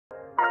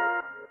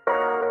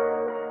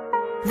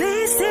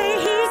They say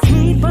he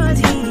can't, but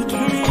he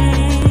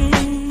can.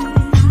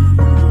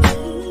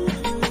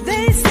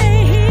 They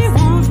say he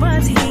won't,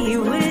 but he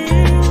will.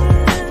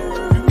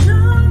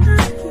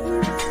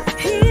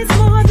 He's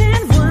more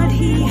than what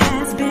he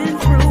has been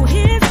through.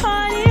 His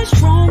heart is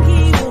strong,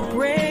 he will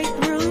break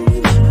through.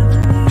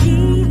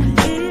 He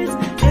is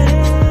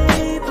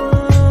able.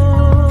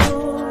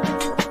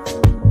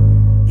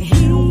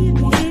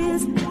 He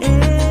is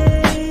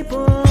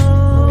able.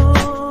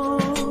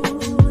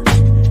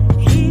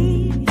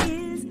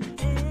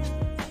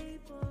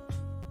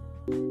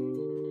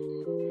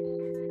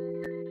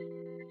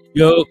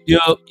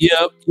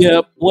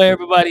 Yep. Where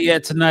everybody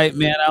at tonight,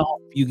 man? I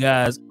hope you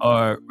guys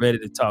are ready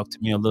to talk to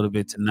me a little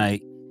bit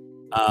tonight.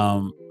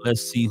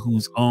 Let's see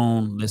who's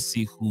on. Let's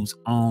see who's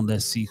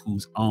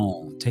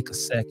on. Take a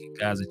second,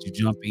 guys, that you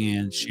jump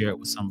in, share it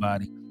with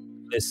somebody.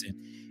 Listen,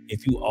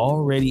 if you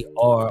already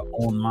are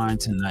online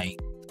tonight,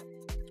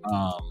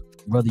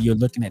 whether you're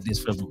looking at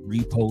this from a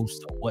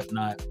repost or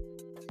whatnot,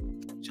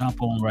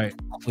 jump on right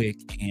quick,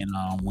 and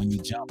when you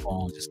jump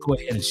on, just go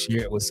ahead and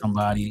share it with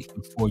somebody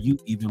before you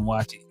even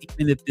watch it.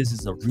 Even if this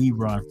is a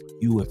rerun for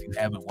you, if you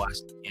haven't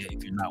watched it yet,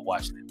 if you're not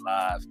watching it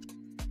live,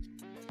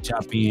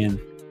 jump in,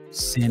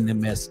 send the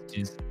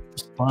messages,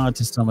 respond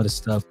to some of the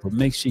stuff, but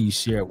make sure you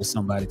share it with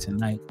somebody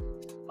tonight.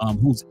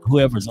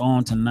 Whoever's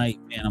on tonight,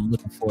 man, I'm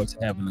looking forward to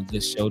having a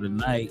good show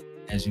tonight.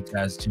 As you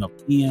guys jump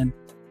in,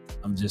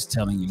 I'm just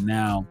telling you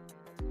now,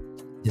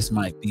 this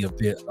might be a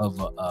bit of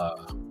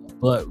a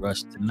blood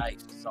rush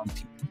tonight for some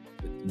people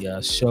with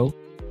the show.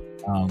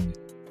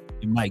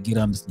 You might get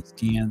under some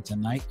skin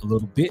tonight a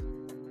little bit.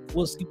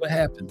 We'll see what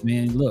happens,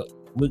 man. Look,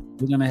 we're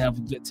gonna have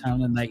a good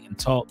time tonight and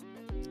talk.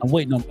 I'm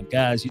waiting on my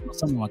guys. You know,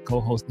 some of my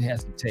co-hosts, they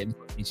had some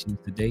technical issues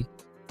today,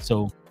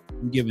 so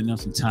I'm giving them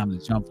some time to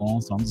jump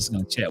on. So I'm just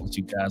gonna chat with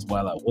you guys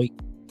while I wait.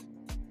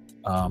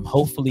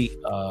 Hopefully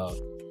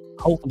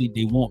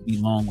they won't be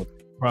long with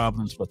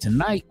problems. But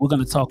tonight we're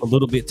gonna talk a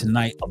little bit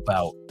tonight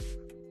about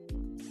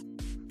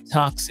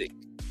toxic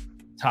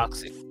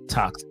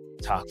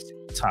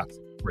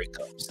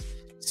breakups.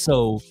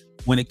 So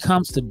when it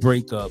comes to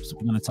breakups,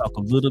 we're going to talk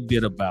a little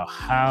bit about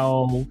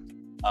how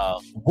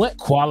what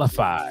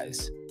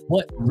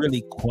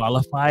really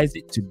qualifies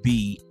it to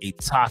be a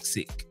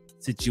toxic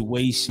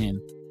situation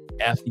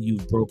after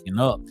you've broken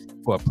up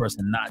for a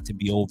person not to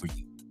be over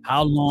you.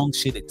 How long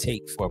should it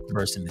take for a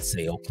person to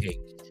say, okay,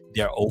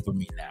 they're over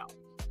me now?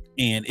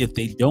 And if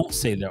they don't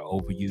say they're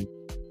over you,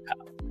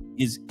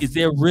 is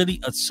there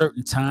really a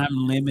certain time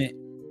limit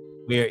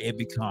where it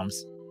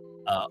becomes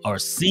or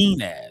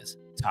seen as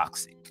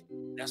toxic?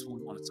 That's what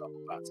we want to talk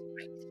about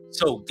tonight.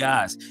 So,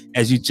 guys,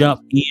 as you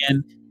jump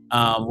in,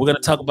 we're going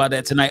to talk about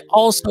that tonight.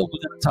 Also, we're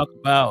going to talk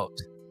about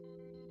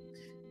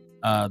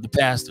the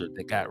pastor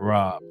that got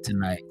robbed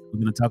tonight. We're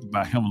going to talk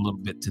about him a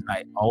little bit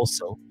tonight.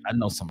 Also, I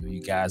know some of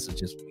you guys are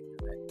just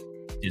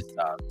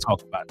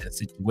talk about that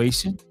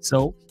situation.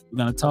 So, we're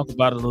going to talk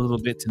about it a little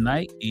bit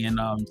tonight and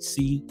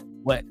see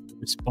what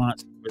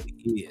response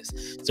really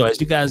is. So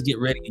as you guys get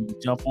ready and you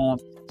jump on,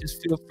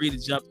 just feel free to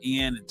jump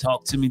in and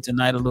talk to me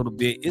tonight a little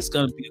bit. It's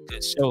going to be a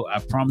good show. I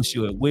promise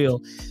you it will.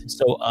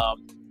 So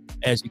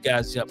as you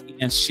guys jump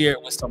in, share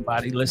it with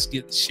somebody. Let's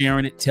get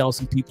sharing it. Tell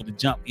some people to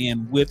jump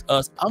in with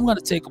us. I'm going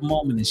to take a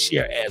moment and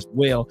share as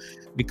well,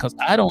 because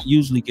I don't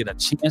usually get a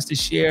chance to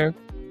share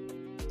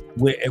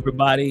with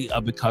everybody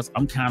because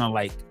I'm kind of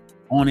like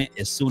on it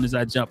as soon as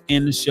I jump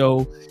in the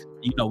show.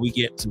 You know, we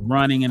get to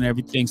running and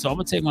everything. So I'm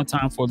going to take my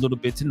time for a little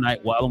bit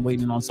tonight while I'm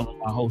waiting on some of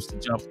my hosts to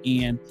jump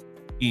in.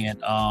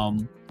 And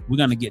we're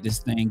going to get this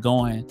thing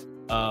going.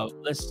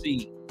 Let's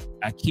see.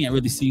 I can't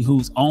really see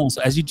who's on.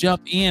 So as you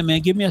jump in,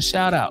 man, give me a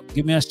shout out.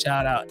 Give me a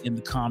shout out in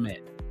the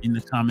comment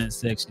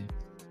section.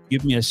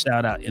 Give me a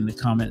shout out in the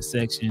comment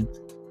section.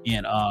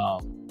 And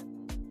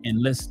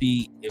let's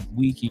see if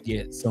we can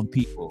get some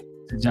people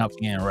to jump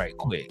in right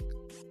quick.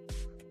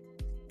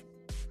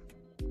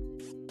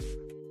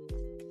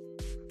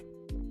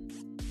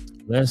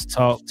 Let's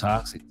talk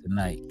toxic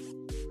tonight.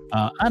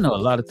 I know a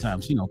lot of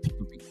times, you know,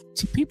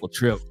 people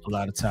trip a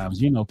lot of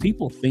times. You know,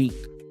 people think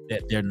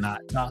that they're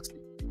not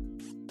toxic,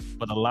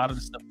 but a lot of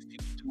the stuff that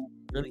people do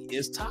really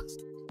is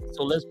toxic.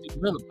 So let's be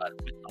real about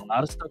it. A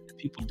lot of stuff that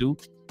people do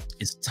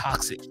is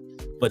toxic,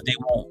 but they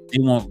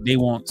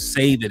won't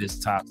say that it's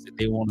toxic.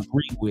 They won't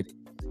agree with it.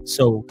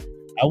 So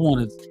I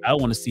want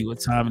to see what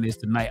time it is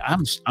tonight.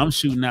 I'm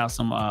shooting out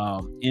some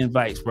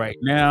invites right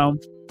now.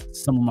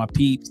 Some of my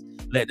peeps,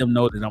 let them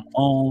know that I'm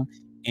on.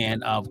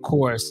 And of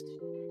course,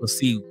 we'll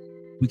see.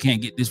 We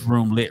can't get this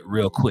room lit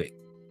real quick.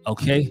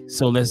 Okay,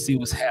 so let's see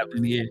what's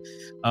happening here.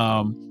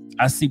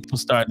 I see people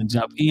starting to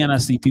jump in. I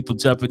see people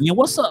jumping in.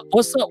 What's up,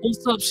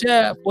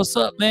 Chef? What's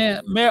up,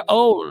 man?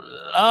 Oh,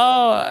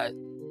 Lord.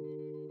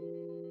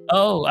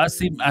 Oh, I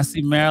see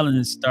Marilyn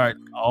is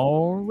starting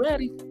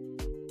already.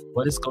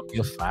 But it's gonna be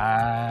a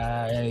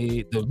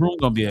fire. The room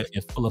gonna be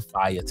full of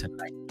fire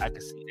tonight. I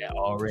can see that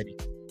already.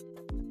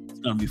 It's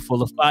gonna be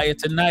full of fire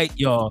tonight,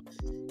 y'all.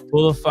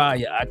 Full of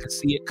fire. I can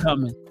see it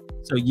coming.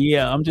 So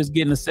yeah, I'm just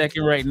getting a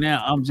second right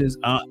now. I'm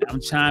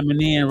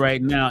chiming in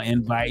right now,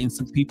 inviting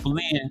some people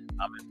in.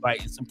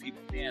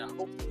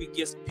 Hopefully we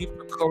get some people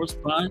to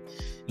correspond.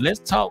 Let's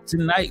talk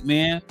tonight,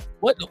 man.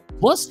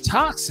 What's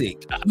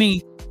toxic? I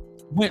mean,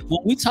 when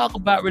we talk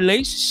about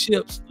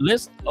relationships,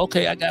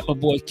 I got my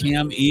boy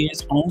Cam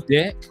is on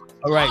deck.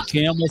 All right,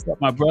 Cam, what's up,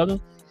 my brother?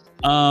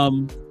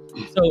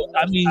 So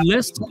I mean,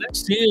 let's talk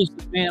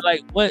seriously, man.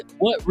 Like what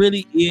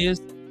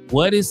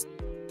is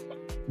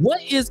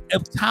a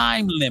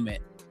time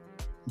limit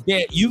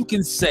that you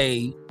can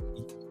say,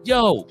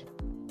 yo,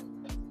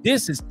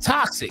 this is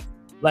toxic?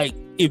 Like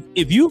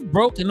if you've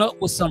broken up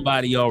with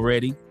somebody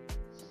already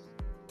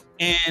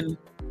and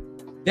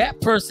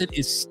that person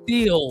is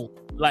still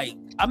like,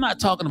 I'm not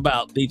talking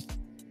about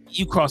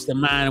you cross their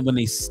mind when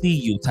they see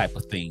you type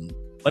of thing,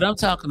 but I'm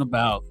talking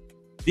about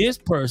this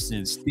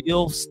person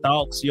still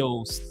stalks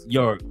your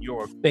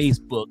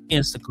Facebook,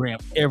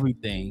 Instagram,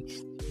 everything.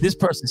 This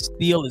person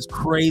still is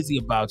crazy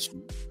about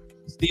you,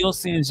 still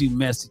sends you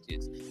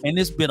messages, and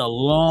it's been a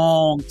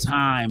long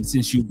time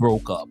since you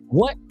broke up.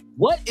 I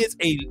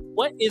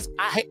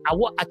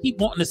keep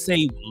wanting to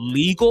say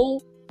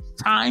legal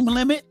time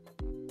limit,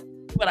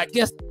 but I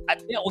guess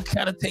that would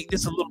kind of take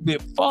this a little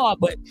bit far.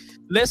 But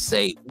let's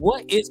say,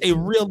 what is a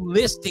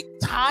realistic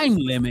time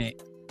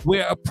limit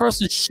where a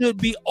person should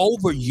be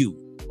over you?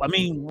 I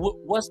mean,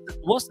 what's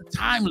the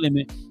time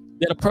limit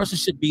that a person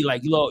should be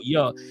like, yo,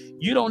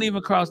 you don't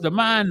even cross their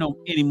mind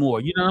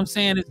anymore. You know what I'm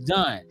saying? It's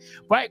done.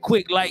 Right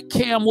quick, like,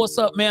 Cam, what's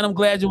up, man? I'm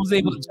glad you was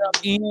able to jump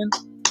in.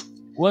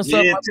 What's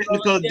up?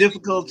 Technical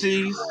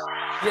difficulties.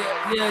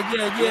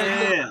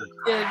 Yeah.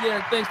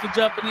 Thanks for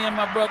jumping in,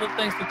 my brother.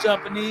 Thanks for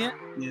jumping in.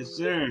 Yes,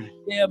 sir.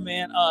 Yeah,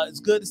 man. It's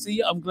good to see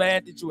you. I'm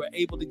glad that you were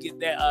able to get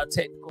that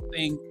technical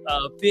thing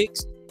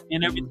fixed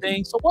and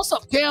everything. So what's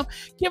up, Cam?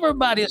 Give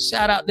everybody a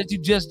shout out that you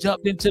just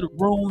jumped into the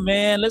room,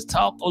 man. Let's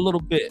talk a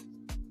little bit.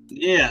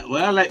 Yeah,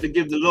 well, I'd like to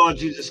give the Lord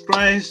Jesus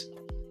Christ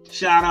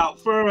shout out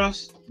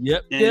first.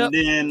 Yep.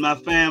 Then my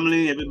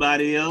family,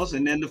 everybody else,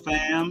 and then the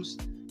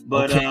fams.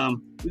 But okay. We're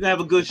gonna have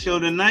a good show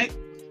tonight.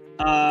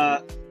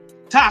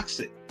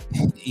 Toxic.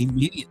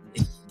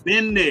 Immediately.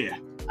 Been there.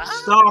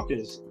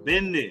 Stalkers.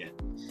 Been there.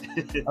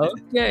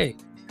 Okay.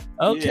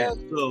 Yeah,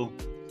 so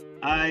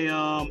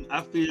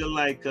I feel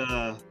like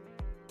I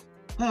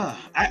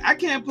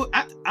can't put.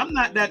 I'm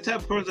not that type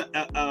of person.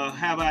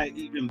 Have I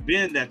even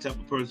been that type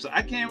of person? So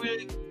I can't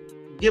really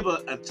give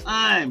a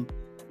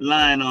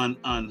timeline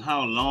on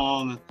how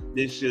long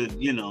this should,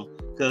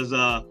 because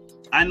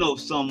I know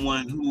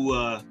someone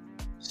who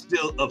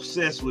still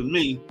obsessed with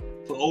me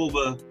for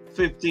over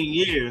 15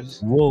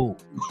 years. Whoa.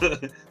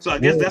 So I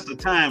guess that's the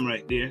time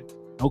right there.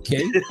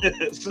 Okay.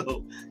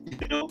 So,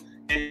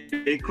 and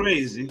they're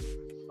crazy.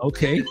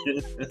 Okay.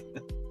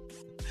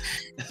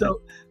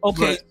 So,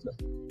 okay.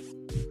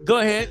 Go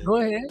ahead.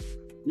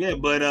 Yeah,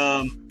 but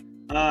I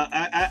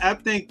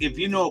think if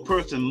a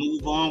person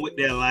move on with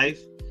their life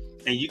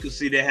and you can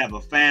see they have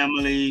a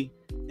family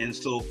and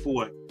so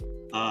forth,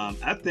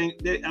 I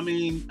think that, I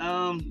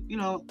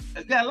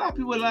got a lot of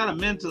people with a lot of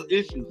mental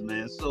issues,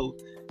 man. So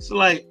it's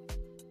like,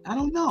 I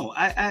don't know.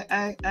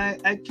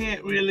 I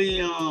can't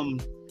really,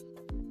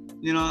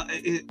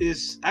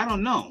 it's, I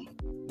don't know.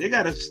 They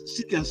got to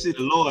seek and see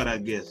the Lord, I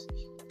guess.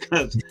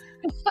 Because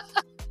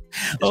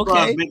as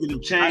far as making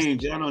them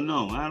change, I don't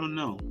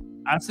know.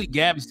 I see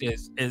Gabby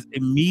says is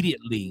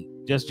immediately,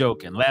 just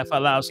joking, laugh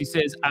out loud. She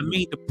says,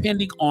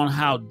 depending on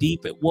how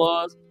deep it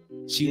was,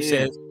 she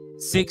says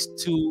 6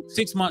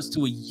 months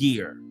to a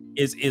year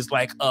is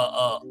like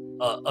a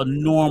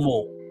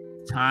normal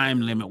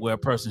time limit where a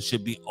person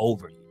should be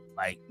over you.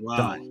 Like,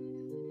 done.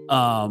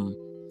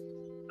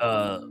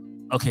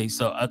 Okay,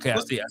 so I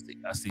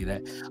see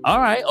that.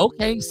 All right,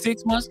 okay,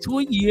 6 months to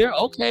a year.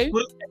 Okay.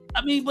 But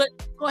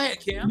go ahead,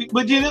 Cam.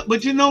 But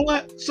you know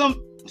what?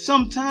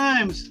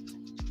 Sometimes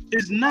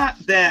it's not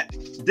that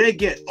they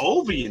get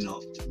over,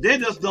 they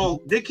just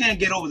they can't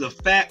get over the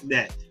fact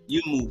that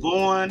you move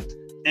on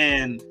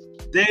and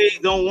they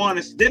don't want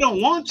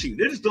you.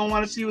 They just don't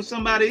want to see you with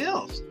somebody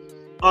else.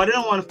 Or they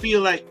don't want to feel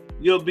like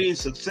you're being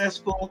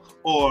successful,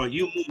 or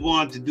you move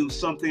on to do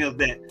something else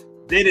that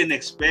they didn't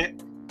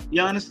expect.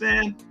 You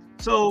understand?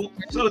 So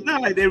it's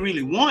not like they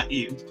really want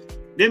you.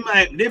 They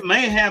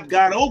may have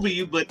got over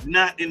you, but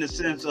not in the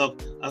sense of,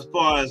 as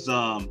far as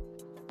I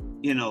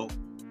don't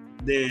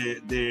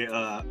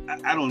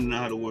know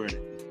how to word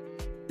it.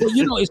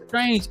 Well, it's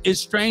strange. It's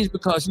strange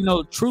because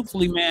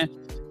truthfully, man,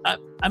 I've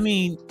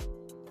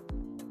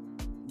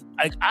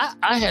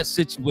had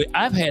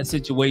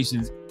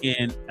situations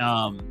in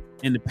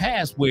the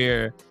past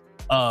where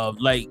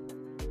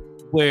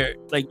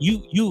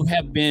you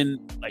have been,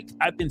 like,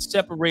 I've been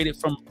separated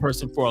from a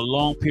person for a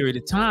long period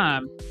of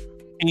time,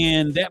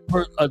 and that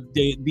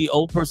the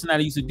old person that I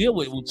used to deal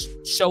with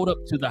showed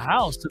up to the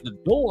house, to the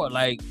door,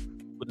 like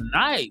with a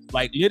knife,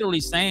 like literally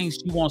saying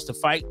she wants to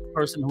fight the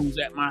person who's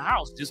at my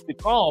house just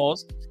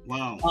because.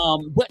 Wow.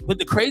 But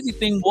the crazy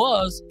thing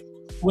was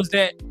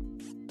that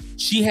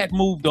she had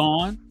moved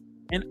on.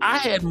 and I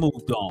had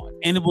moved on.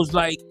 And it was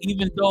like,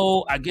 even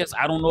though I guess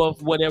I don't know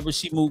if whatever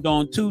she moved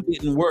on to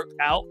didn't work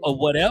out or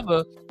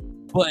whatever,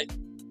 but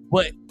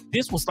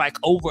this was like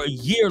over a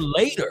year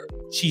later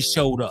she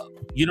showed up.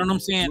 You know what I'm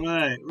saying?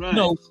 Right. You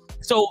know,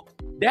 so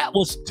that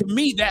was, to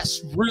me,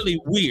 that's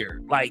really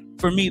weird. Like,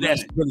 for me,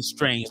 that's really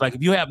strange. Like,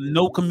 if you have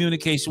no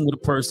communication with a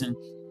person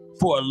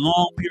for a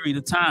long period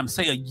of time,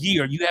 say a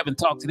year, you haven't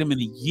talked to them in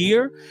a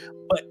year,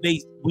 but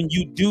when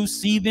you do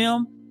see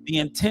them, the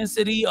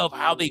intensity of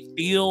how they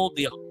feel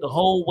the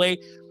whole way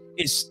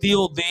is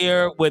still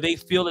there, where they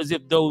feel as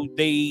if though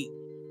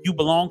you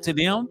belong to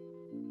them.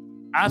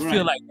 I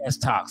feel like that's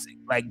toxic.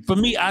 Like, for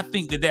me, I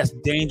think that that's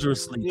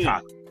dangerously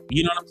toxic.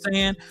 You know what I'm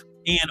saying?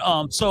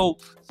 And so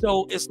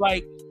it's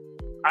like,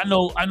 I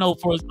know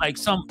for like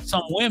some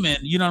women,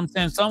 you know what I'm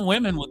saying? Some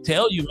women will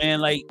tell you,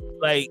 man, like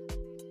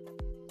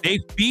they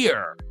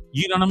fear,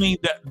 you know what I mean,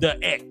 the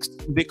ex,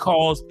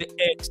 because the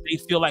ex, they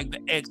feel like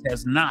the ex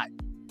has not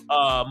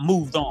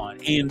moved on,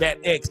 and that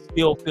ex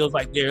still feels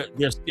like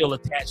they're still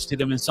attached to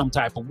them in some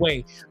type of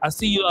way. I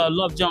see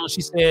Love Jones,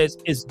 she says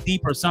it's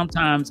deeper.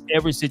 Sometimes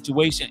every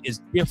situation is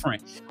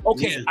different.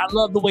 Okay, I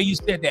love the way you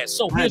said that.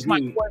 So here's my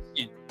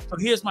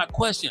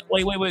question.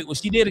 Wait. Well,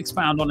 she did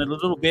expound on it a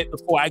little bit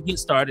before I get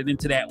started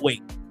into that.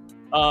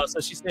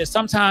 So she says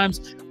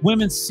sometimes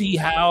women see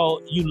how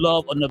you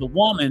love another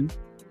woman,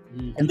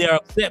 and they're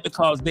upset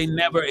because they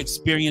never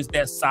experienced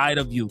that side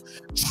of you.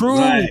 True.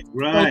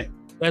 Right.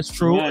 That's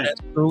true. Right.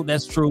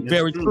 That's true.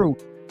 Very true.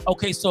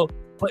 Okay, so,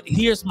 but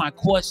here's my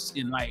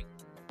question. Like,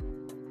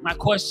 my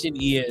question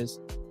is,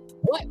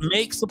 what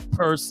makes a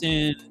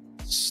person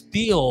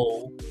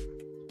still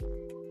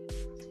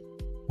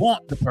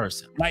want the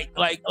person? Like,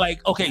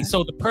 okay,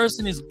 so the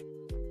person is,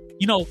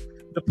 you know,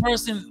 the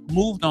person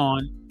moved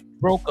on,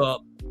 broke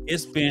up.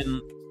 It's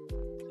been,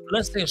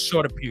 let's say, a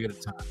shorter period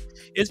of time.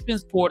 It's been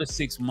 4 to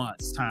 6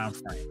 months time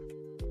frame,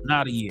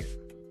 not a year.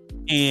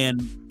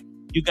 And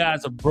you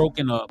guys are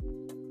broken up,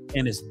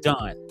 and it's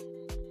done,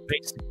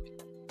 basically.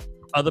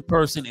 Other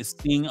person is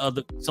seeing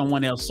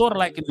someone else, sort of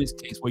like in this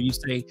case where you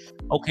say,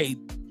 okay,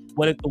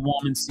 what if the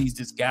woman sees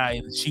this guy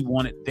and she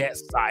wanted that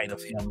side of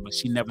him, but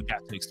she never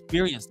got to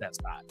experience that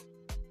side?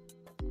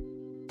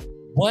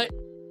 What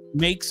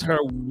makes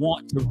her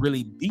want to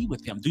really be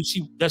with him? Does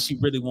she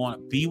really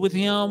want to be with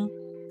him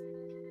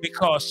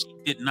because she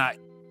did not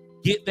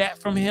get that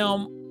from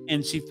him,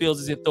 and she feels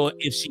as if though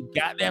if she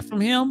got that from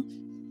him,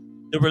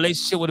 the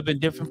relationship would have been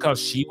different because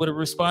she would have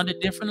responded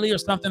differently or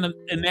something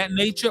in that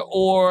nature?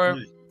 Or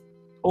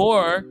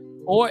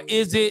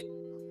is it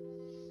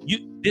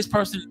this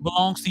person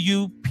belongs to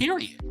you,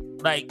 period?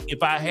 Like,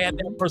 if I had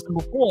that person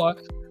before,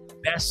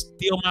 that's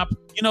still my,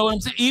 you know what I'm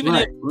saying? Even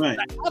if like,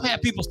 I've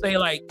had people say,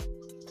 like,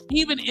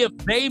 even if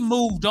they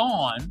moved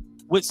on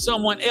with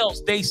someone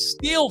else, they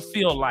still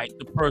feel like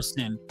the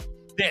person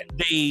that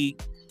they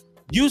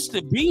used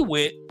to be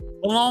with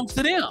belongs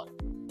to them.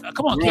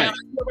 Come on, Cam,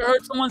 you ever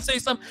heard someone say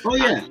something? Oh,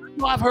 yeah.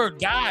 I've heard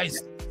guys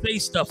say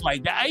stuff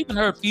like that. I even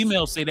heard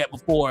females say that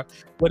before,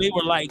 where they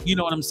were like, you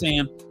know what I'm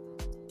saying?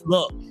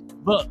 Look,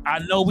 I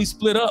know we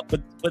split up,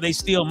 but they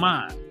still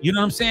mine. You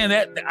know what I'm saying?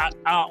 That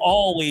I'll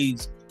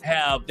always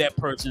have that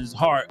person's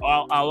heart.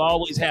 I'll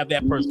always have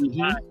that person's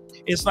mind.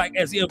 It's like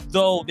as if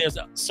though there's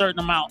a certain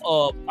amount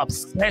of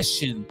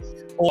obsession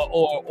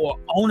or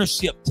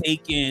ownership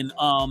taken,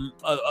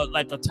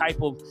 like a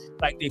type of,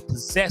 like they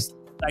possess,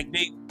 like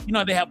they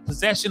have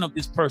possession of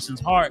this person's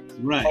heart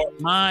or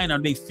mind, or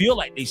they feel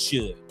like they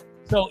should.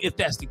 So if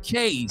that's the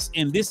case,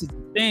 and this is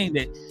the thing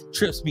that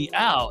trips me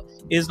out,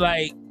 is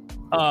like,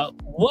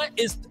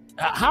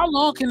 how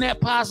long can that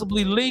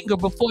possibly linger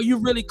before you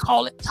really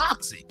call it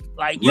toxic?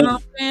 Like, you know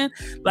what I'm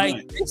saying?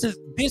 Like,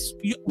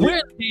 we're in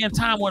a day and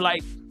time where,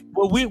 like,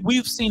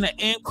 we've seen an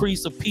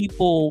increase of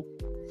people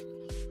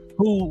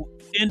who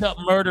end up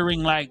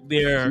murdering like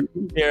their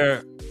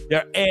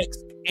ex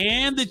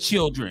and the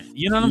children,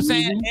 you know what I'm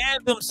saying,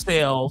 and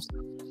themselves.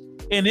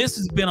 And this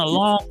has been a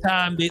long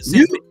time since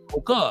they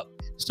woke up.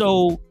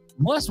 So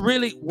where's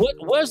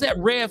that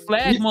red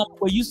flag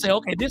moment where you say,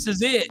 okay, this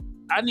is it,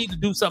 I need to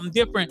do something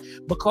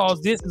different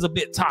because this is a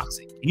bit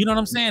toxic? You know what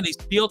I'm saying? They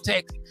still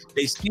text,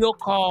 they still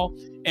call,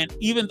 and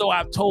even though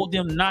I've told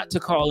them not to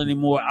call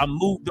anymore, I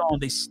moved on,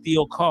 they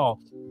still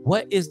call.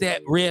 What is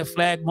that red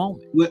flag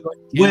moment?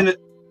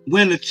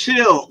 When a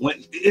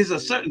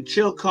certain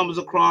chill comes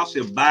across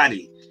your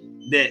body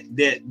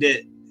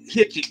that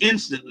hit you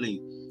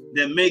instantly,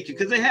 that make you,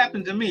 because it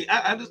happened to me.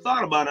 I just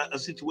thought about a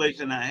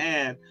situation I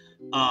had.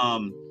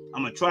 I'm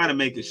gonna try to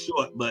make it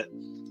short, but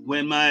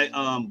when my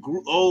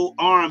old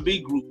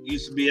R&B group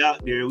used to be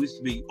out there, we used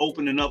to be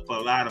opening up for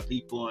a lot of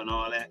people and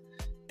all that.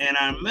 And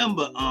I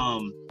remember I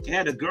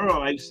had a girl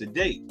I used to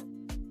date.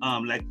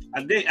 Like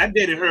I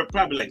dated her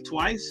probably like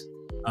twice.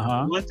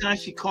 One time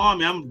she called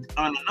me, I'm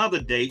on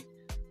another date,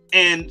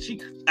 and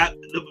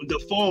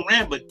the phone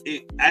rang, but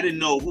I didn't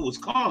know who was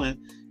calling.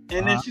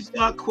 And then she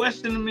started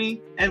questioning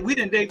me, and we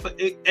didn't date for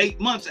eight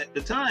months at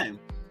the time,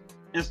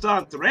 and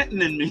started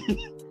threatening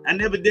me. I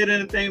never did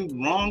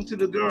anything wrong to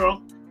the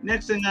girl.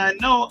 Next thing I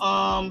know,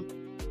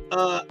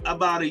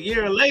 about a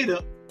year later,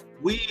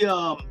 we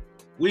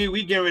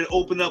get ready to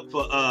open up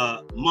for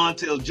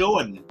Montel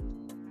Jordan,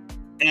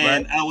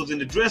 and I was in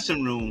the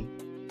dressing room,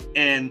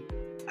 and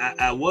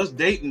I was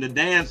dating the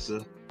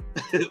dancer.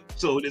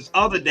 So this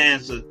other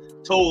dancer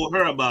told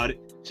her about it.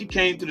 She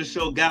came to the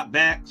show, got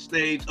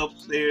backstage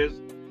upstairs,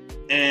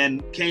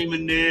 and came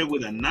in there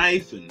with a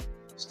knife and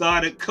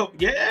started.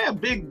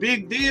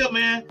 Big deal,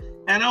 man.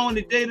 And I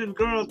only dated a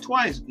girl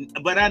twice,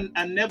 but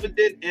I never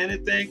did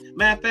anything.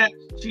 Matter of fact,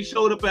 she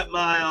showed up at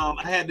my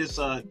I had this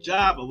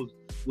job I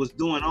was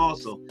doing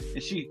also,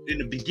 and she in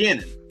the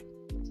beginning,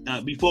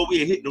 before we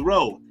had hit the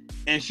road,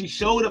 and she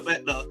showed up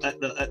at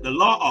the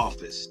law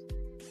office.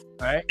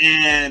 Right.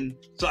 And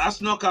so I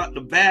snuck out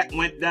the back,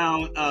 went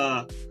down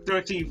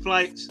 13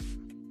 flights,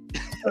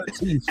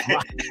 13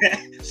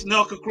 flights.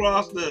 snuck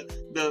across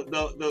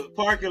the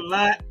parking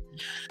lot,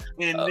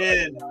 and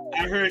then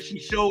I heard she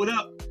showed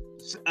up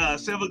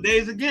several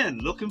days again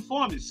looking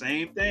for me.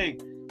 Same thing.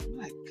 I'm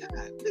like,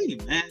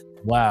 God, man.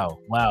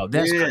 Wow.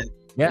 That's crazy.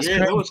 That's crazy.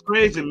 That was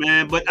crazy,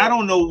 man. But I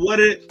don't know what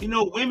it.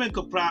 Women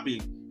could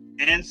probably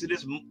answer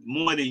this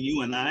more than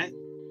you and I.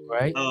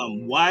 Right.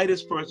 Why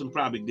this person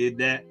probably did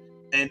that.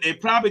 And they're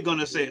probably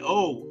gonna say,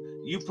 "Oh,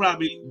 you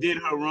probably did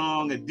her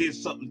wrong and did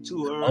something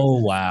to her." Oh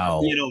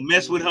wow!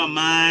 Mess with her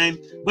mind.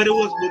 But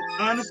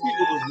honestly,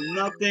 it was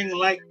nothing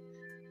like.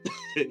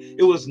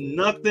 It was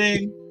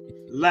nothing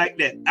like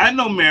that. I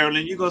know,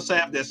 Marilyn, you're gonna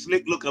have that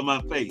slick look on my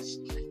face,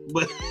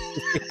 but.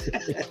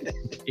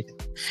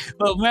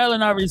 Well,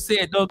 Marilyn already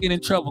said, "Don't get in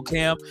trouble,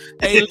 Cam."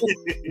 Hey,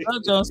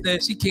 Love Jones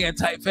said she can't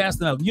type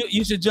fast enough.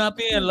 You should jump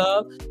in,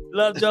 Love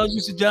Jones.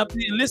 You should jump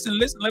in. Listen.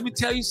 Let me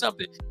tell you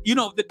something.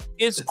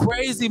 It's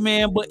crazy,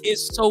 man, but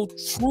it's so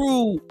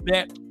true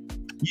that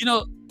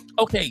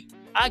Okay,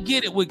 I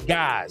get it with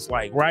guys,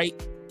 like, right?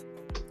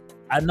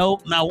 I know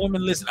now,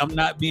 women. Listen, I'm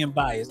not being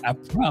biased. I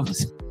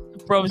promise.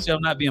 I promise you,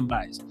 I'm not being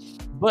biased.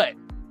 But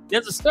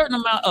there's a certain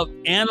amount of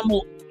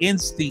animal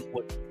instinct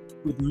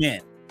with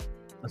men.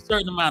 A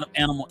certain amount of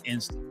animal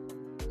instinct.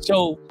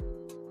 So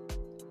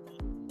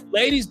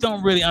ladies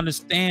don't really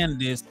understand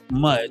this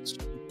much,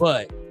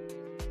 but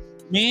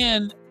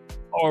men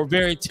are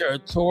very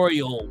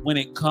territorial when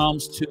it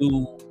comes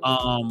to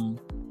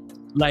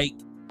like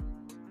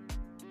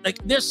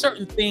there's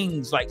certain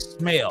things like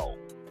smell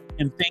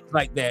and things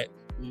like that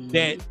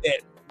that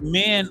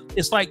men,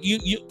 it's like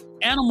you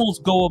animals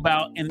go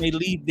about and they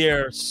leave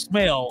their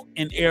smell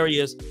in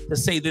areas to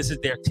say this is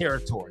their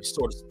territory,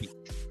 so to speak.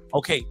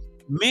 Okay.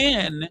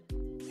 Men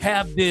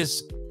have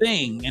this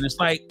thing, and it's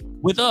like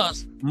with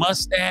us,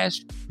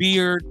 mustache,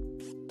 beard,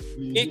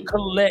 it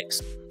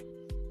collects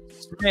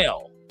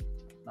smell.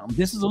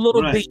 This is a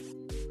little deep.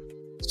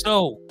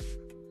 So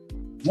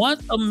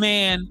once a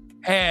man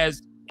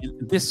has,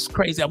 and this is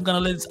crazy. I'm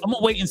gonna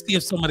wait and see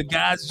if some of the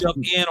guys jump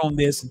in on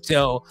this and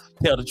tell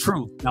the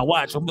truth. Now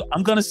watch.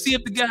 I'm gonna see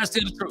if the guys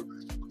tell the truth.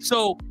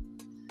 So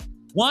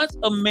once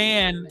a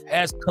man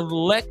has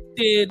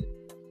collected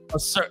a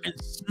certain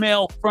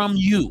smell from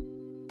you,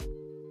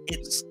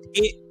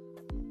 it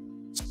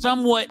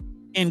somewhat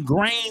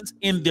ingrains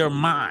in their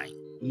mind.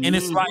 And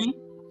it's like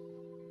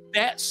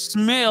that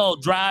smell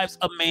drives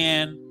a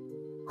man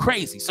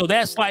crazy. So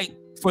that's like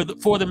for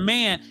the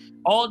man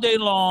all day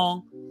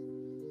long,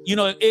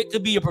 it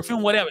could be a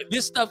perfume, whatever.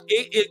 This stuff,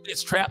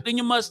 it's trapped in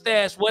your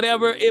mustache,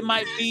 whatever it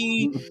might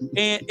be.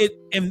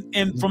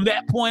 And from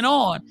that point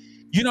on,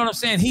 you know what I'm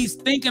saying? He's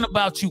thinking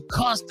about you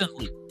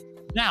constantly.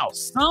 Now,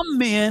 some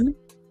men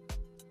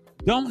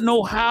don't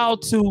know how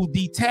to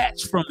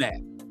detach from that.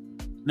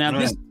 Now,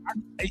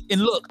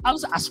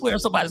 I swear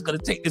somebody's going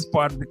to take this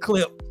part of the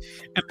clip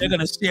and they're going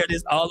to share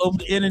this all over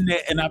the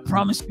internet. And I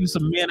promise you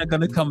some men are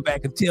going to come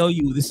back and tell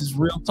you this is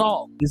real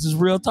talk. This is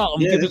real talk.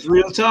 It's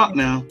real talk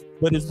now.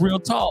 But it's real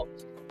talk.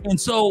 And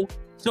so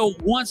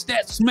once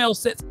that smell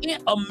sets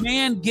in, a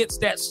man gets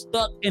that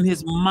stuck in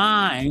his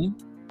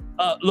mind.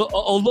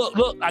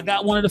 Look, I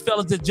got one of the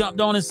fellas that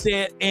jumped on and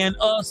said, and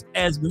us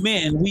as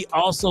men, we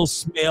also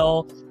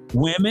smell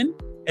women,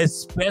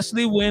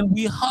 especially when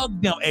we hug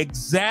them.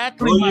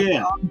 Exactly.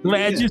 I'm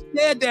glad you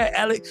said that,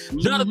 Alex.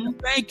 Jonathan,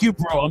 thank you,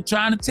 bro. I'm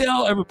trying to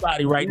tell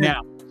everybody right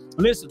now.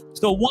 Listen,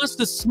 so once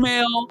the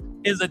smell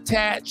is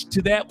attached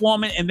to that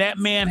woman and that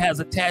man has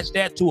attached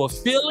that to a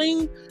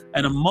feeling,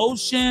 an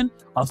emotion,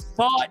 a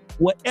thought,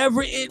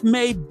 whatever it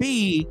may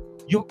be,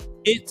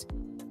 it's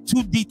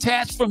to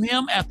detach from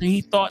him after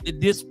he thought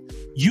that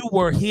you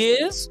were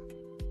his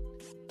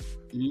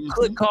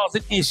could cause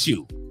an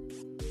issue.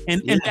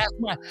 And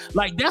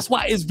that's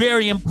why it's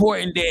very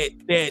important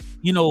that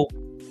you know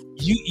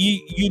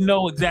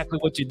exactly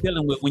what you're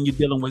dealing with when you're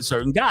dealing with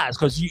certain guys,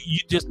 because you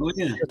just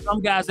there's some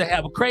guys that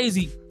have a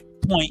crazy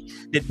point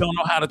that don't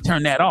know how to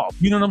turn that off.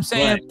 You know what I'm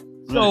saying?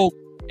 So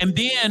and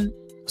then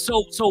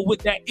so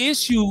with that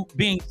issue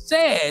being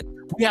said,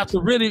 we have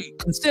to really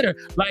consider,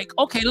 like,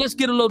 okay, let's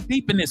get a little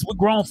deep in this. We're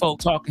grown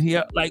folk talking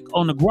here, like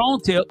on the grown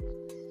tip,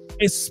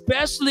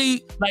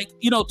 especially like,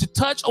 to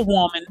touch a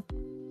woman,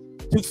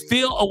 to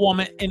feel a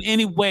woman in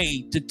any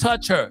way, to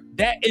touch her,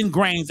 that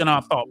ingrains in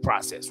our thought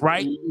process,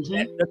 right?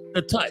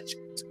 The touch.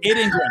 It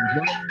ingrained,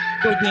 right?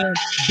 So then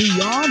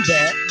beyond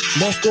that,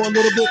 let's go a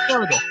little bit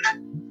further.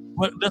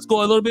 But let's go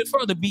a little bit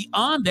further.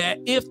 Beyond that,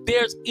 if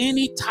there's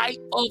any type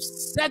of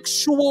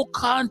sexual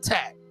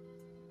contact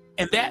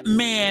and that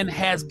man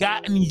has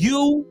gotten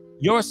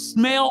your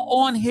smell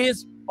on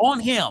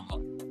him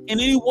in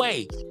any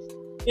way,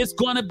 it's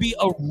going to be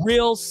a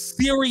real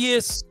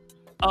serious,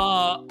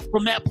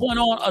 from that point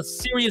on, a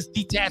serious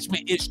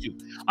detachment issue.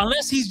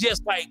 Unless he's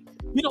just like,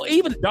 you know,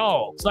 even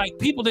dogs, like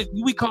people that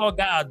we call a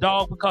guy a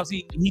dog because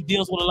he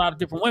deals with a lot of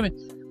different women.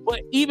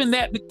 But even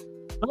that,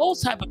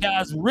 those type of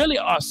guys really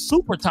are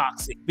super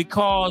toxic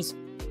because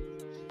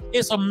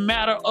it's a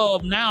matter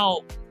of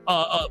now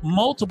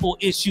multiple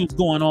issues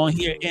going on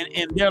here,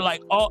 and they're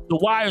like all the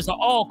wires are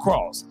all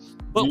crossed.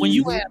 But when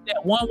you have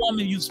that one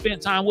woman you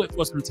spent time with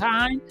for some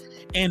time,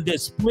 and the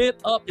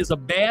split up is a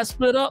bad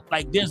split up,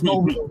 like there's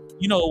no real,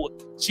 you know,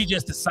 she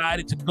just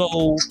decided to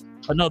go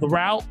another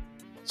route.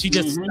 She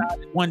just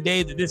decided one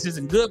day that this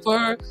isn't good for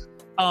her.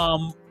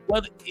 And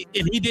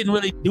he didn't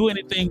really do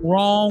anything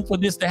wrong for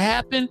this to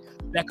happen.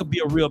 That could be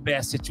a real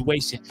bad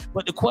situation.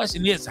 But the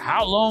question is,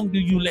 how long do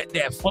you let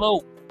that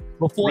float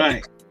before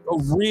it's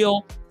a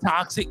real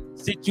toxic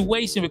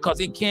situation? Because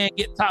it can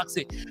get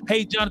toxic.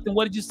 Hey, Jonathan,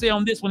 what did you say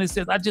on this one? It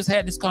says, I just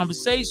had this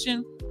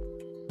conversation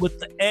with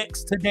the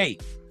ex today.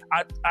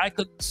 I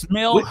could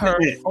smell with her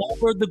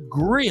over the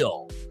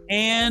grill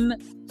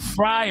and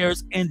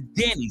Friars and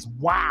Denny's.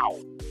 Wow.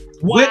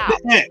 With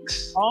the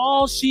ex.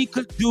 All she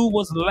could do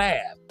was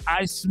laugh.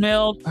 I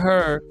smelled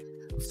her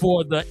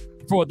for the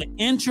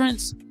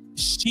entrance.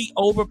 She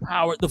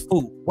overpowered the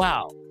food.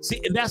 Wow.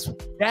 See, and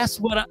that's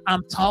what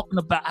I'm talking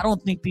about. I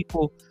don't think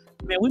people,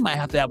 man, we might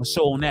have to have a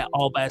show on that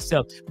all by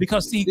itself,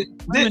 because see,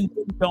 women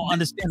don't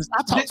understand this.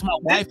 I talked to my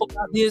wife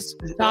about this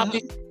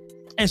topic,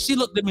 and she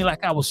looked at me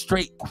like I was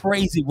straight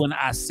crazy when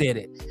I said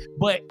it.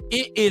 But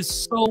it is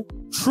so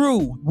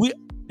true.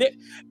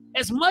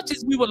 As much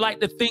as we would like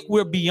to think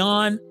we're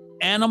beyond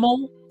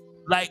animal,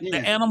 like the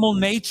animal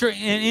nature in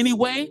any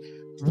way,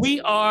 we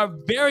are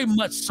very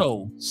much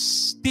so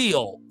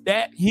still.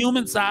 That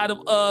human side of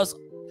us,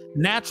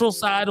 natural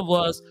side of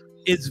us,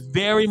 is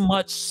very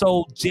much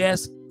so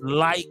just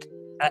like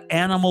an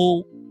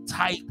animal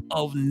type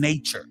of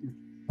nature.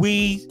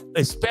 We,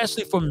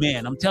 especially for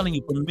men, I'm telling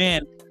you, for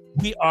men,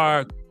 we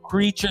are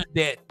creatures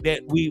that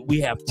we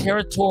have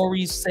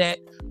territories set,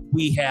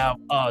 we have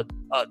a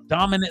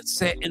dominance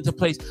set into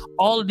place.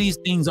 All of these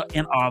things are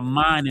in our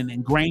mind and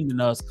ingrained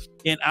in us,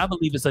 and I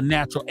believe it's a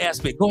natural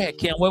aspect. Go ahead,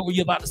 Ken. What were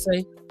you about to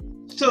say?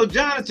 So,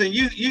 Jonathan,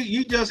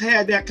 you just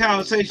had that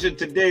conversation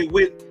today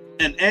with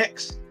an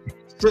ex.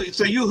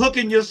 So you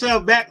hooking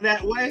yourself back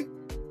that way?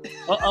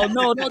 Oh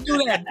no, don't do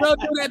that. Don't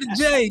do that to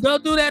Jay.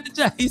 Don't do that to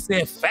Jay. He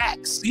said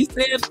facts. He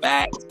said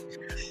facts.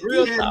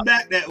 Real talk.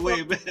 Back that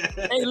way, man.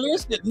 Hey,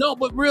 listen, no,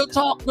 but real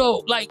talk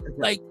though. Like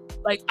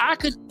I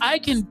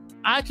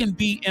can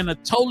be in a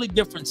totally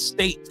different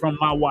state from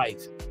my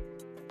wife,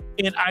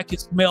 and I can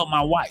smell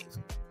my wife.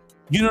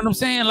 You know what I'm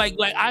saying? Like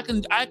I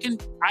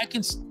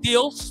can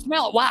still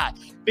smell it. Why?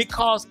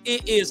 Because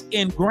it is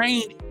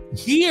ingrained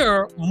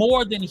here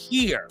more than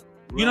here.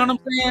 You know what I'm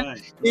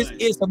saying?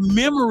 It's a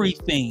memory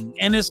thing.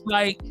 And it's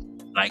like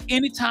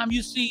anytime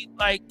you see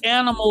like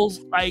animals,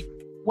 like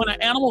when an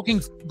animal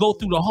can go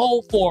through the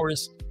whole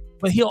forest,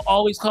 but he'll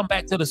always come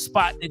back to the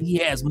spot that he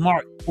has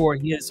marked for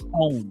his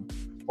home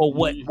or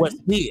what's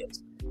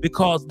his,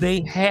 because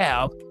they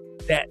have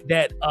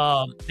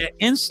that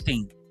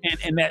instinct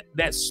and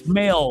that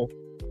smell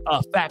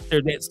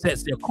factor that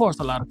sets their course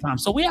a lot of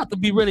times. So we have to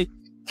be really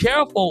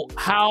careful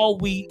how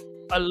we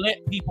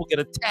let people get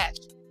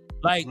attached.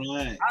 Like,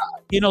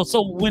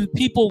 so when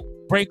people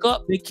break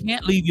up, they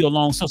can't leave you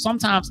alone. So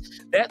sometimes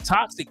that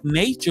toxic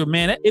nature,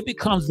 man, it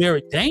becomes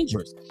very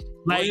dangerous.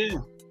 Like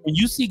when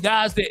you see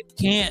guys that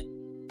can't,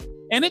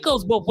 and it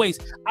goes both ways.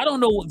 I don't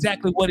know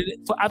exactly what it is.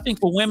 I think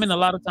for women, a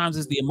lot of times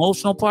it's the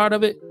emotional part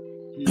of it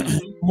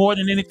more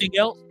than anything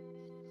else.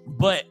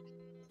 But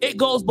it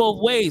goes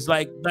both ways.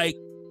 Like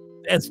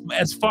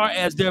as far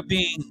as there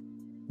being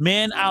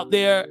men out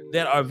there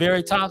that are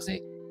very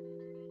toxic,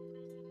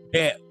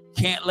 that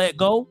can't let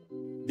go,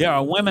 there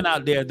are women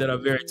out there that are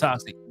very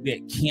toxic that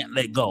can't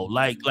let go.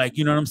 Like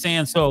you know what I'm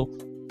saying? So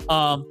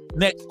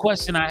next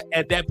question,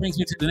 that brings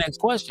me to the next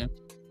question.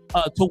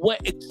 To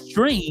what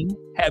extreme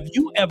have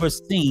you ever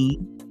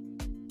seen?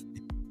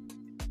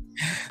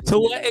 To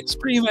what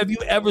extreme have you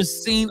ever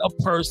seen a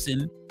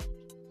person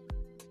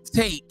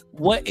take?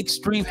 What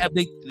extreme have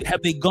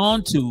they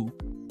gone to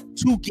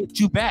get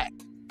you back?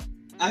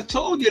 I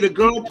told you the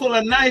girl pulled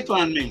a knife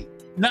on me.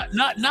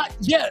 Not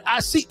yet. I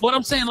see what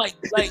I'm saying. Like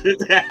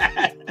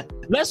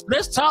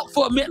let's talk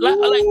for a minute. Like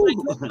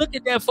let's look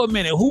at that for a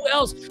minute. Who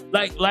else?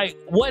 Like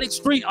what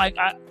extreme? Like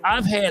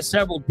I've had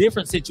several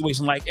different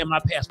situations. Like in my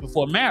past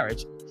before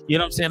marriage, you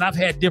know what I'm saying. I've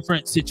had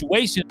different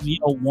situations. You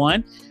know,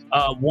 one,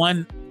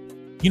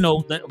 you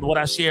know, what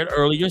I shared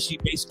earlier. She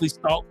basically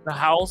stalked the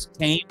house,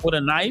 came with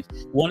a knife,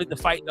 wanted to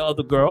fight the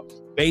other girl.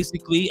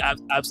 Basically,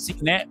 I've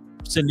seen that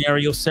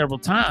scenario several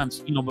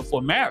times. You know,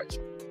 before marriage,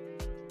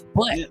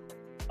 but.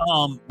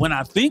 when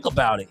I think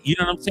about it. You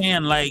know what I'm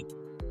saying? Like,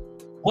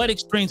 what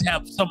extremes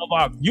have some of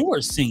our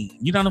viewers seen?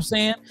 You know what I'm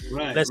saying?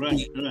 Right, Let's right,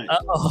 see. right.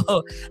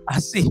 I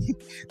see.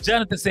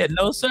 Jonathan said,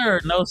 "No, sir,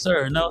 no,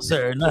 sir, no,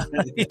 sir." No,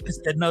 he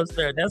said, "No,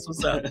 sir." That's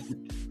what's up.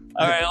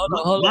 All right,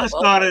 hold Mine on.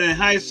 started in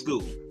high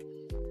school.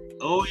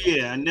 Oh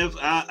yeah,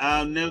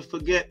 I'll never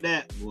forget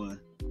that, boy.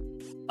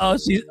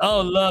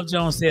 Love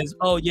Jones says,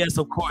 "Oh yes,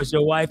 of course,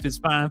 your wife is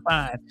fine.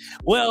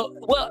 Well,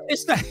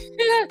 it's not.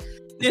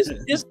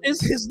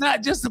 it's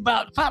not just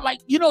about fine. Like,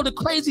 you know, the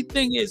crazy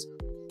thing is,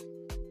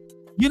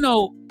 you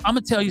know, I'm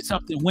gonna tell you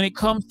something. When it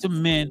comes to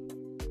men,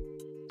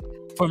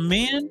 for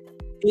men,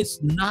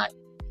 it's not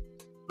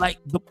like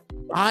the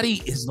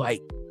body is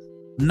like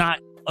not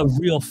a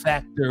real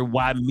factor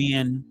why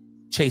men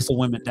chase a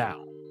woman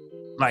down.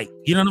 Like,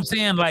 you know what I'm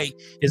saying? Like,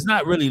 it's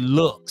not really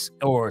looks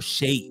or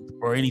shape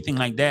or anything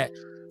like that.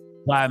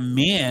 Why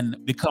men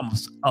become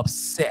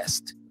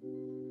obsessed.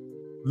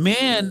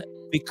 Men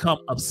become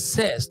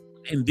obsessed,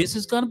 and this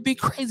is gonna be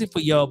crazy for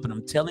y'all, but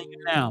I'm telling you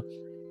now,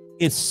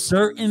 it's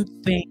certain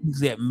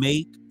things that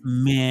make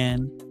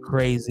men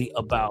crazy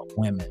about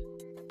women.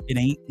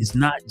 It's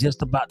not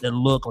just about their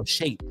look or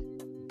shape.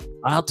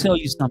 I'll tell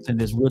you something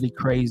that's really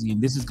crazy,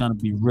 and this is gonna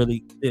be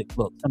really thick.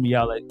 Look, some of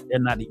y'all, they're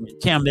not even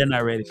Cam. They're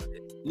not ready for this.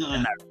 No, They're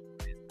not ready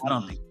for this. I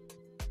don't think.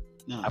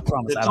 no. I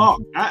promise. The I talk.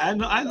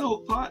 don't. I know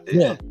part.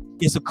 Yeah,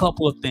 it's a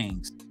couple of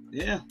things.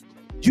 Yeah.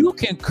 You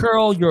can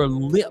curl your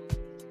lip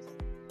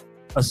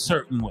a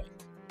certain way,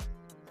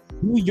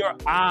 do your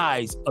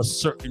eyes a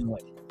certain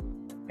way,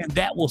 and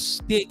that will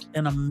stick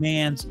in a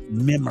man's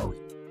memory.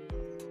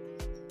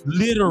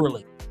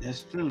 Literally.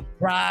 That's true.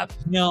 Drive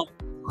him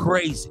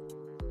crazy.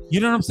 You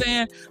know what I'm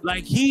saying?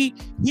 Like, he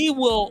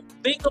will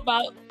think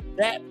about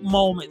that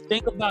moment,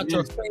 think about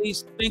your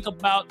face, think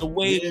about the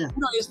way, you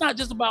know, it's not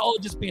just about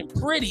just being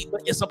pretty,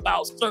 but it's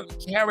about certain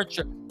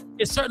character.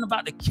 It's certain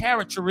about the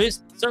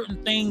characteristics,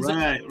 certain things.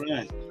 Right.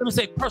 Let me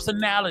say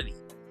personality,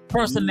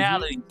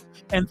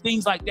 and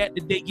things like that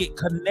they get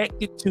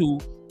connected to,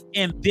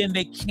 and then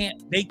they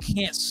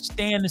can't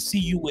stand to see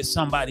you with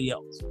somebody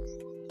else.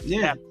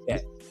 Yeah.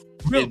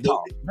 Real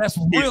talk. That's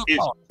real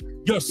talk.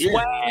 Your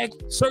swag,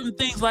 certain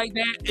things like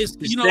that. Is,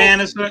 you know,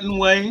 stand a certain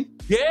way.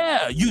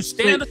 Yeah, you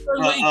stand a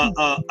certain way.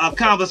 A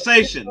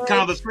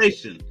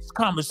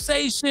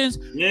conversations.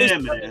 Yeah,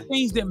 man.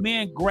 Things that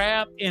men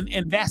grab,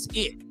 and that's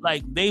it.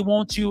 Like, they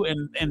want you,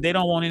 and they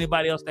don't want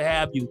anybody else to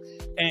have you.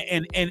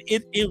 And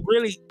it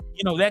really,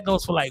 you know, that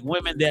goes for like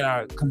women that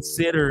are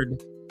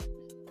considered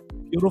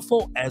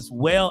beautiful, as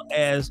well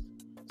as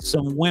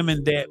some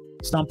women that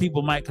some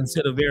people might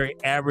consider very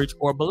average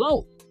or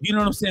below. You know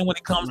what I'm saying? When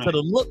it comes to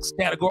the looks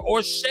category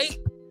or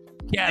shape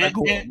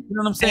category, you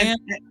know what I'm saying?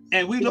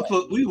 And we look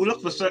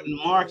for certain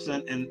marks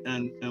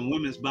in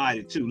women's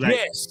body too, like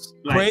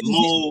like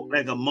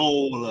a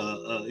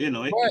mole, you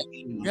know,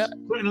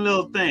 certain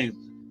little things,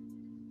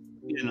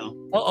 you know.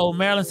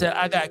 Marilyn said,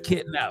 "I got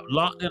kidnapped,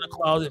 locked in a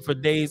closet for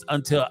days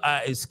until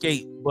I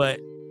escaped."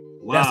 But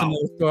that's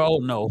another story.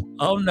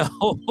 Oh no,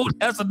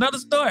 that's another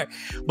story.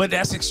 But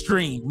that's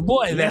extreme,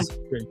 boy. That's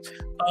extreme.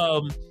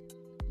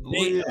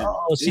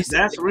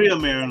 That's real,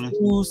 Marilyn.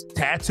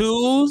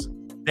 Tattoos.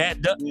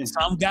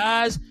 Some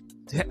guys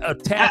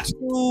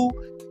tattoo.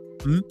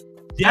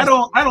 I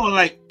don't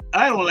like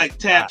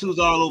tattoos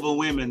all over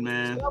women,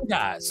 man.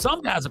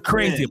 Some guys are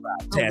crazy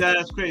about tattoos. Some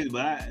guys crazy,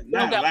 but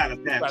not a lot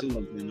of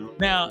tattoos, you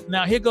know.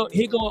 Now here goes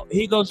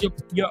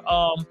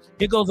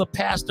a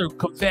pastor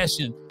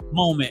confession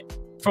moment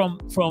from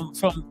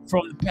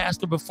the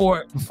pastor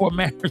before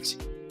marriage.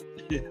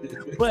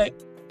 But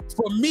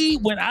for me,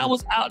 when I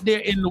was out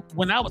there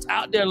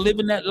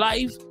living that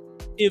life,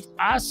 if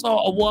I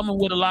saw a woman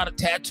with a lot of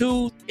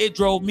tattoos, it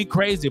drove me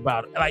crazy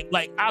about it.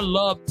 Like I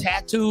love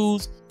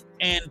tattoos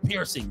and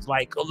piercings,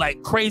 like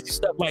crazy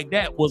stuff like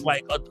that was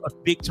like a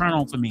big turn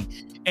on for me.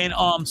 And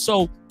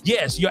so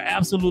yes, you're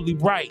absolutely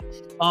right.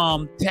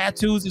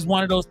 Tattoos is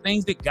one of those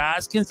things that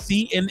guys can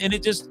see, and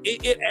it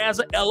adds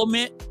an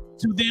element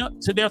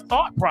to their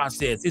thought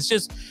process.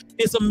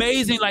 It's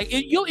amazing. Like,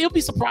 you'll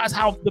be surprised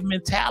how the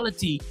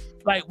mentality,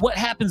 like what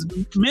happens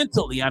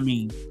mentally, I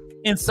mean,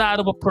 inside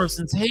of a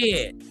person's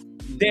head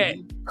that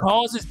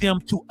causes them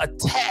to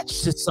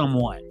attach to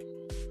someone.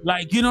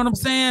 Like, you know what I'm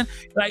saying?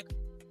 Like,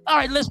 all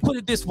right, let's put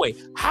it this way.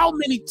 How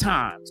many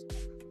times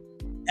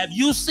have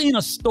you seen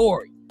a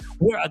story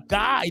where a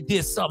guy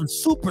did something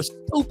super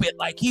stupid,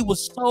 like he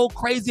was so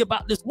crazy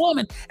about this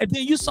woman, and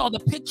then you saw the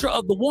picture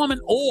of the woman,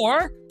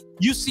 or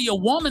you see a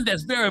woman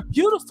that's very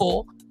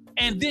beautiful,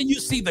 and then you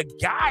see the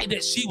guy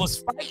that she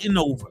was fighting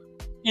over,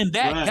 and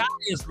that guy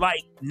is like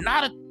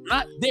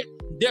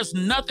there's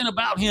nothing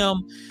about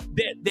him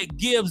that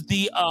gives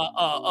the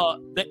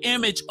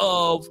image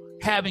of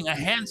having a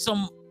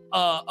handsome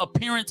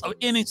appearance of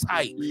any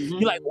type.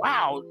 You're like,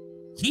 wow,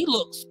 he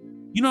looks,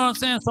 you know what I'm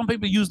saying? Some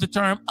people use the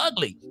term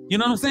ugly. You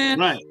know what I'm saying?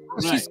 Right.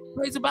 She's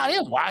crazy about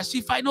him. Why is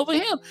she fighting over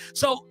him?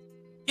 So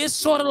it's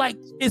sort of like,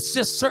 it's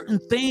just certain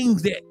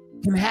things that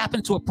can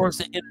happen to a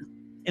person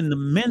in the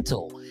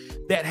mental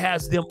that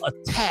has them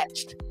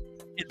attached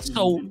It's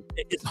so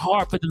it's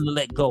hard for them to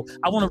let go.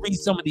 I want to read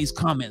some of these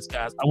comments,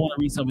 guys. I want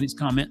to read some of these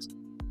comments.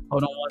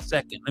 Hold on one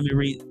second. Let me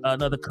read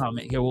another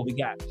comment here. What we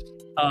got?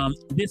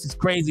 This is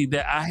crazy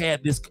that I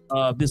had this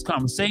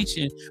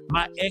conversation.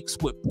 My ex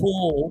would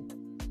pull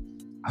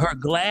her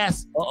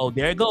glass.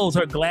 There it goes.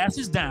 Her glass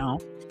is down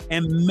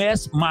and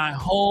mess my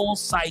whole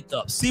psyche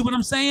up. See what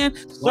I'm saying?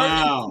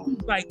 Wow. Certain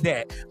things like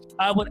that.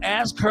 I would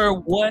ask her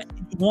what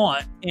you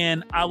want,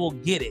 and I will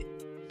get it.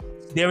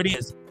 There it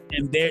is,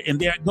 and there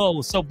it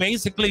goes. So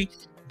basically,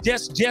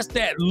 just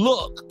that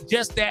look,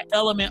 just that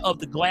element of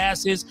the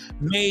glasses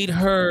made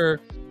her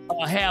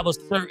have a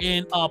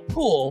certain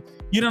pull.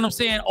 You know what I'm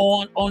saying?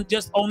 On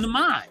the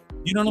mind.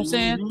 You know what I'm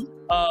saying?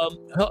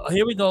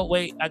 Here we go.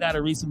 Wait, I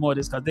gotta read some more of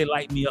this because they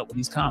light me up with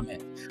these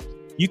comments.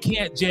 You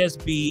can't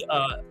just be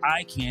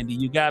eye candy.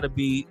 You gotta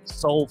be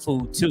soul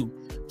food too.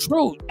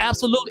 True,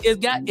 absolutely.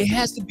 It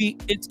has to be.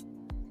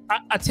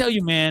 I tell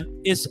you, man,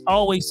 it's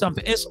always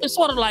something. It's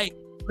sort of like,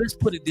 let's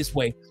put it this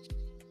way.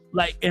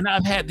 Like, and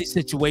I've had this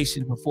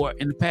situation before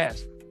in the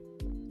past.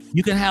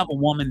 You can have a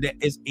woman that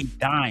is a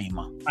dime.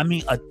 I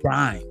mean, a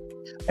dime.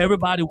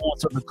 Everybody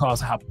wants her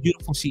because of how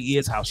beautiful she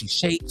is, how she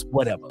shapes,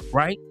 whatever,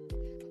 right?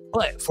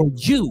 But for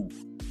you,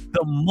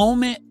 the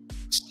moment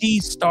she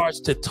starts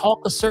to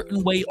talk a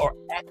certain way or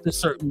act a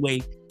certain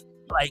way,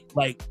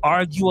 like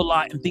argue a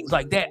lot and things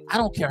like that, I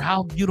don't care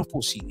how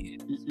beautiful she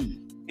is.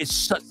 It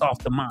shuts off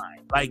the mind.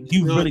 Like,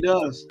 you really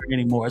don't care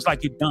anymore. It's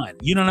like you're done.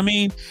 You know what I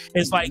mean?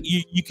 It's like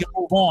you can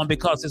move on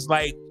because it's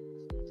like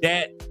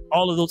that.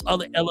 All of those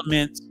other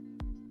elements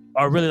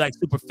are really like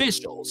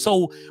superficial.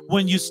 So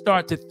when you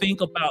start to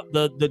think about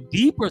the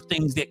deeper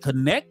things that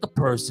connect the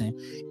person,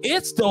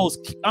 it's those,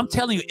 I'm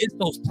telling you, it's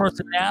those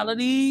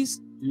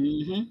personalities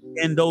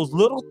and those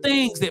little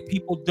things that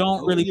people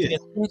don't really pay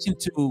attention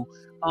to,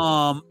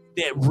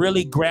 that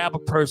really grab a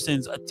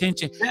person's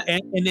attention.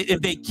 And if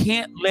they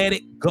can't let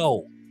it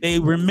go, they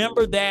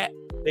remember that.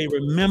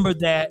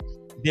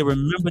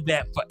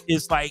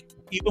 It's like,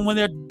 even when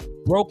they're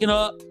broken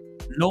up,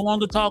 no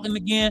longer talking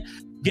again,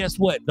 guess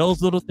what?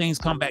 Those little things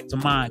come back to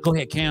mind. Go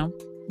ahead, Cam.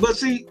 But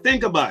see,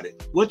 think about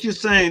it. What you're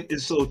saying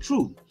is so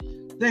true.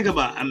 Think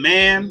about a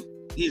man,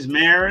 he's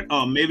married,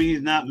 or maybe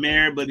he's not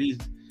married, but he's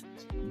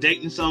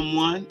dating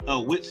someone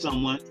or with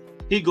someone.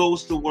 He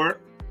goes to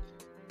work.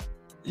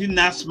 He's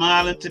not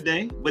smiling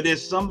today, but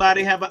there's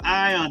somebody have an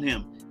eye on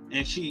him.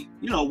 And she,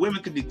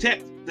 women can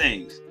detect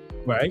things.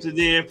 Right. So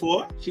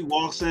therefore, she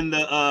walks in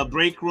the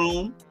break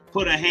room,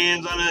 put her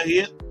hands on her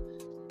hip,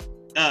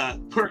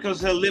 perkles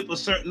her lip a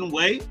certain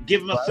way,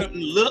 give him a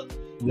certain look.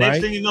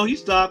 Next thing you know, he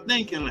start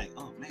thinking like,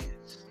 oh man,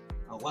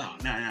 oh wow,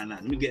 nah,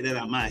 let me get that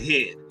out of my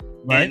head.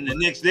 Right. And the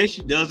next day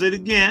she does it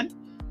again.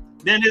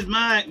 Then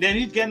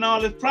he's getting all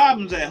his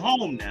problems at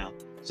home now.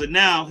 So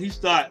now he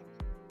start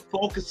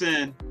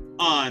focusing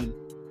on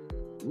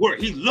work.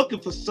 He's looking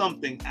for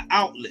something, an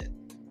outlet,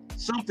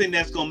 something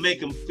that's gonna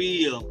make him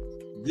feel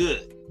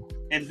good.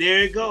 And there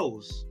it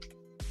goes.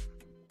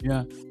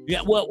 Yeah.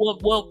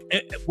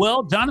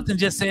 Well, Jonathan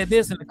just said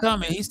this in the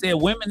comment. He said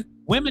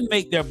women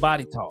make their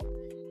body talk.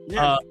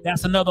 Yeah.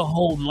 That's another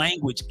whole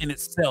language in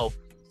itself.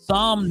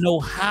 Some know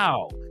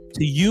how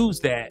to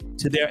use that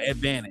to their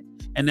advantage.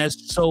 And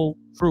that's so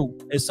true.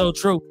 It's so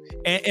true.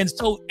 And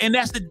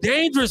that's the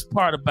dangerous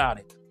part about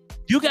it.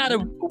 You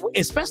gotta,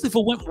 especially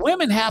for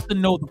women have to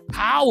know the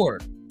power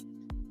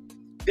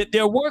that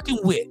they're working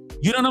with.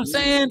 You know what I'm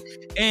saying?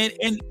 And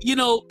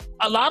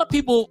a lot of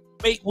people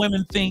make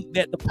women think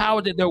that the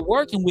power that they're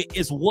working with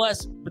is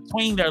what's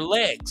between their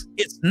legs.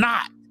 It's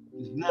not.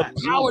 The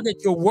power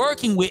that you're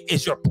working with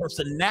is your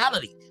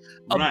personality.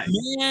 A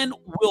man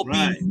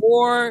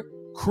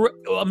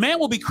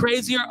will be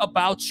crazier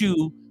about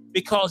you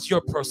because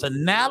your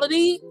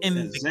personality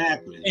and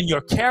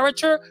your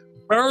character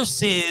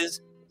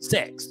versus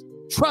sex.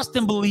 Trust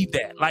and believe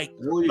that.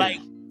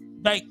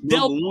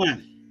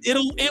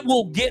 It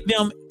will get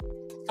them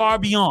far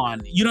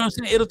beyond. You know what I'm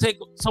saying? It'll take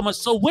so much.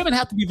 So women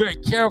have to be very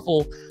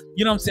careful,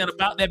 you know what I'm saying,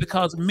 about that,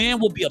 because men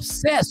will be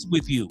obsessed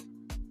with you.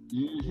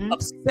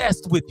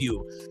 Obsessed with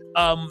you.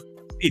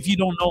 If you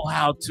don't know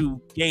how to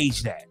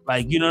gauge that.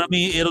 Like, you know what I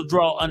mean? It'll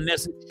draw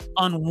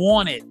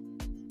unwanted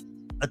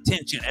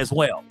attention as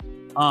well.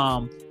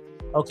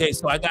 Okay,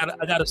 so I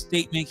got a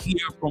statement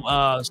here from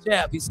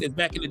Chef. He says,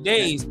 back in the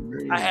days,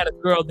 I had a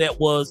girl that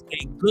was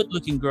a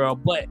good-looking girl,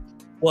 but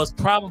was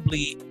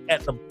probably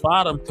at the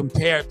bottom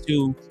compared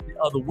to the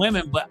other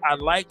women, but I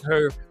liked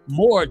her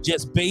more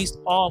just based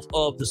off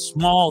of the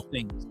small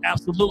things.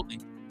 Absolutely.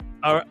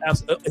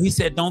 He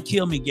said, "Don't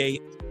kill me,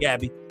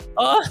 Gabby."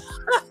 Yeah,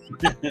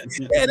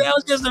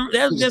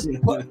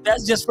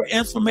 that's just for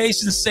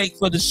information's sake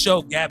for the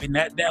show, Gabby.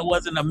 That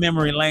wasn't a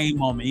memory lane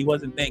moment. He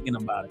wasn't thinking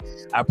about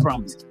it. I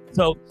promise.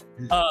 So,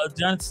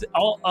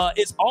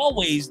 it's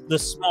always the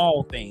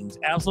small things.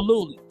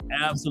 Absolutely.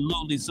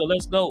 So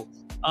let's go.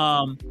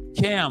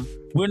 Cam,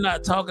 we're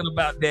not talking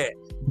about that,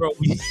 bro.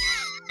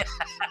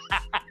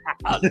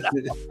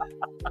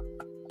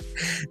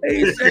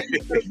 He said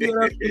you're gonna get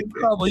us in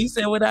trouble. He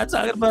said we're not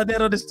talking about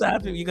that on this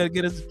topic. You're gonna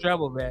get us in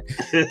trouble, man.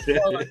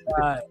 Oh my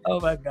god. Oh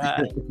my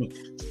god.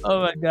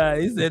 Oh my god.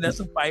 He said that's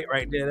a fight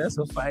right there. That's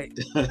a fight.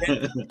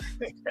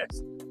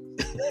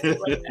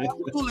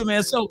 Absolutely,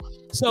 man. So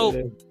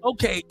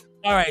okay.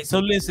 All right. So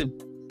listen.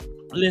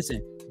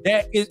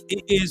 That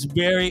is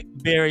very,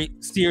 very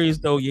serious,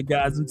 though, you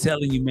guys. I'm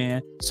telling you,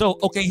 man. So,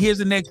 okay, here's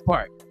the next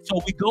part. So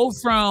we go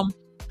from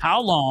how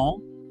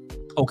long?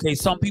 Okay,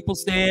 some people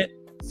said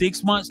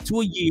 6 months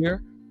to a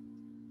year.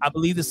 I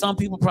believe that some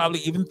people probably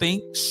even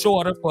think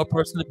shorter for a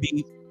person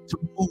to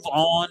move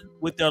on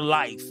with their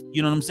life.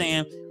 You know what I'm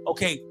saying?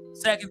 Okay,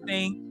 second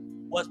thing,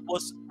 what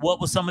was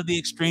some of the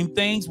extreme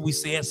things? We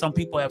said some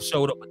people have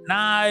showed up with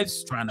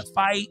knives, trying to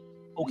fight.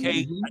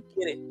 Okay, I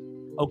get it.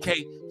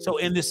 Okay, so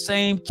in the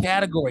same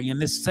category, in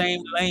the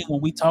same lane, when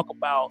we talk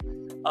about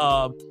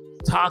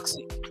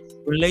toxic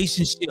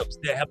relationships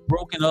that have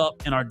broken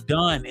up and are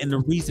done, and the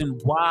reason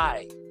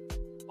why.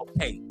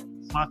 Okay,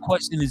 my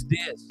question is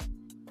this: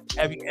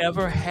 have you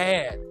ever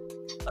had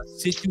a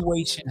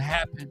situation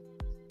happen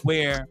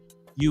where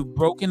you've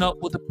broken up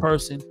with a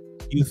person,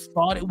 you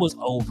thought it was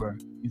over,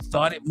 you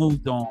thought it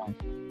moved on,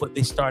 but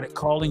they started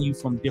calling you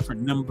from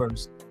different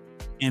numbers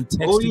and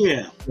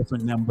texting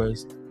different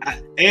numbers?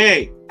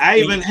 I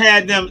even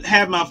had them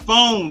have my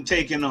phone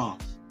taken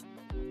off.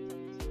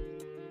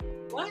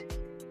 What?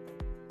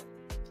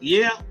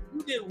 Yeah.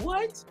 You did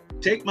what?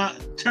 Turn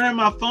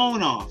my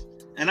phone off.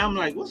 And I'm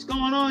like, what's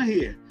going on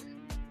here?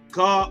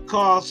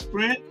 Call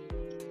Sprint.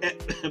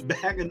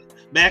 Back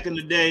in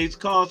the days,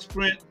 call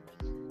Sprint.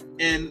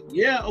 And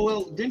yeah,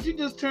 well, didn't you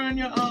just turn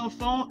your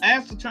phone?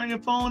 Ask to turn your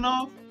phone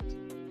off?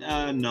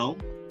 No.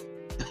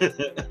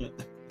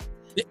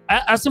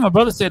 I see my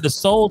brother said the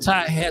soul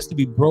tie has to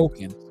be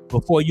broken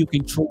before you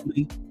can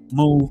truly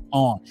move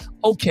on.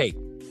 Okay.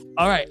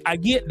 All right. I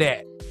get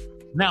that.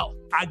 Now,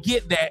 I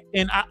get that.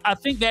 And I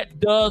think that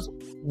does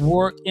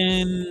work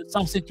in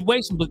some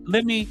situations, but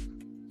let me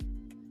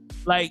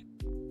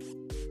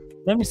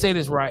say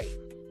this right.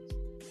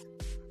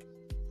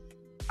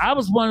 I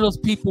was one of those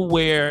people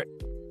where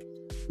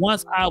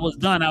once I was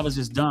done, I was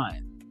just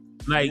done.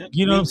 Like,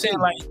 you know what I'm saying?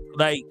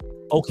 Like,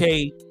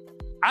 okay,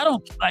 I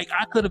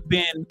could have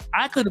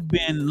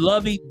been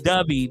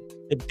lovey-dovey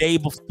the day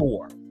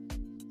before.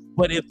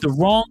 But if the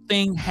wrong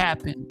thing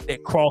happened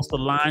that crossed the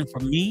line for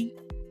me,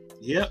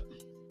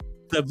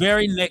 the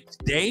very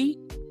next day,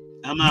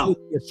 I'm out. You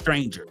would be a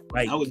stranger.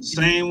 Like, I was the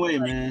same way,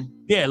 man.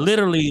 Yeah,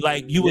 literally,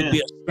 like you would be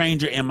a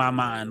stranger in my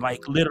mind.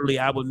 Like literally,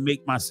 I would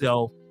make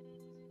myself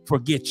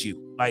forget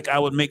you. Like I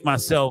would make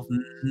myself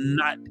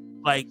not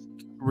like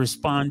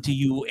respond to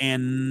you,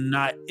 and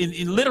not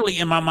literally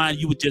in my mind,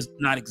 you would just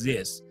not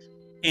exist.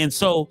 And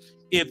so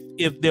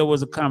if there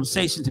was a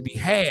conversation to be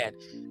had,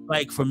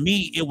 like for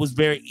me, it was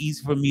very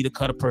easy for me to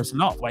cut a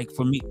person off. Like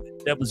for me,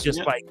 that was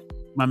just like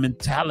my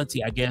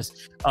mentality, I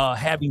guess,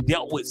 having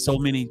dealt with so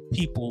many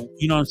people,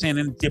 you know what I'm saying,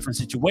 in different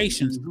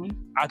situations,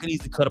 I can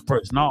easily cut a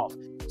person off.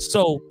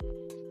 So,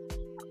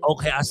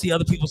 okay, I see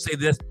other people say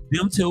that's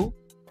them too,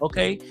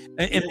 okay?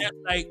 And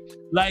that's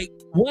like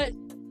what?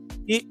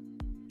 It,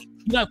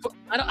 you know,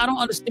 I don't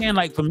understand,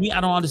 like for me,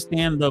 I don't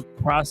understand the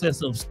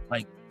process of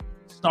like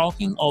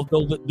stalking,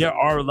 although there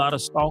are a lot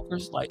of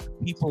stalkers, like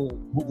people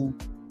who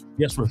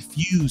just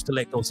refuse to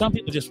let go. Some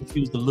people just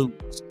refuse to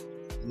lose.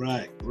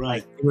 Right.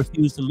 Like they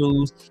refuse to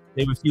lose.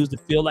 They refuse to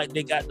feel like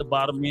they got the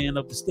bottom end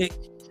of the stick,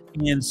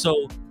 and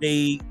so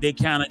they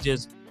kind of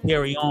just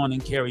carry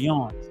on.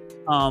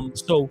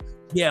 So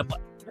yeah,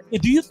 but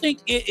do you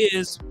think it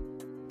is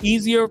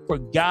easier for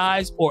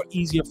guys or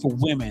easier for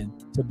women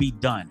to be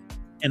done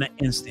in an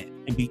instant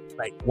and be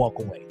like walk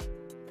away?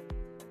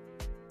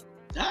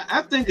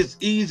 I think it's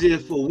easier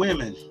for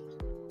women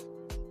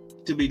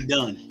to be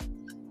done.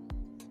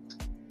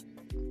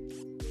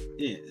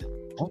 Yeah.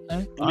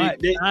 Okay. All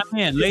right. I'm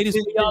in. Ladies,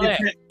 where y'all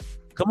at?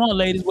 Come on,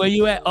 ladies, where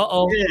you at?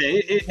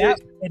 Yeah.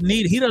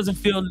 He doesn't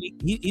feel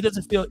he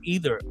doesn't feel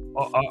either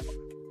or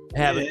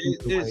have it.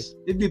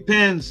 It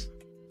depends,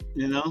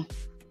 you know.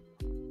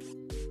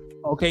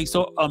 Okay,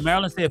 so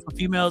Marilyn said for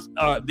females,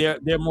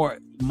 they're more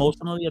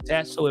emotionally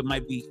attached, so it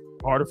might be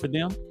harder for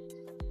them.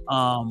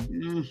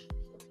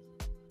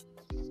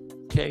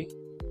 Okay.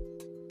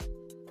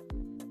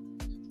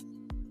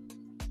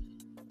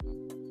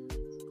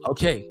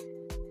 Okay.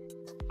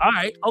 All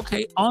right.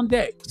 Okay. On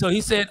deck. So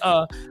he said,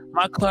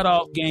 my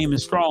cutoff game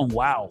is strong.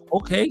 Wow.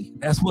 Okay.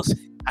 That's what's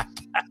I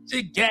got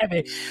you,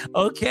 Gabby.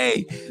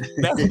 Okay.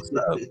 That's what's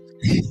up.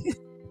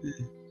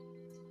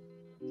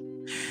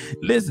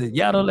 Listen,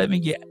 y'all don't let me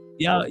get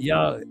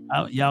y'all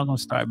gonna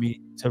start me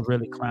to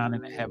really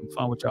clowning and having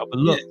fun with y'all. But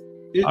look,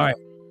 all right.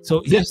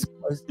 So here's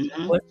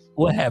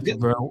what happened,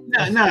 bro?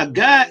 Nah,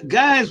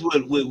 guys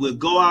would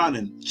go out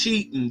and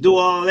cheat and do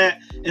all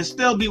that and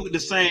still be with the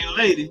same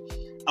lady.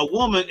 A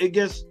woman, it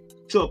gets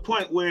to a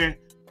point where,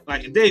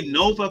 like, if they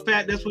know for a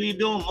fact that's what you're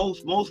doing,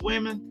 most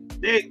women,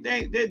 they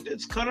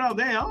just cut it off.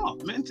 They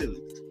off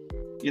mentally,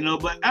 you know.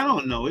 But I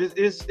don't know.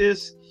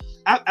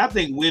 I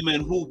think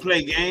women who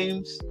play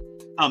games,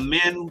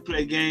 men who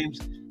play games,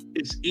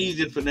 it's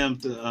easy for them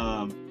to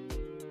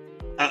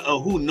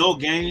who know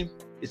game.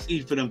 It's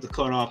easy for them to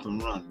cut off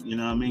and run. You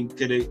know what I mean?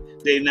 Cause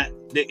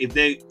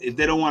if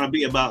they don't want to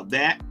be about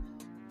that,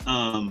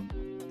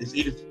 it's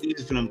easy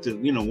for them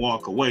to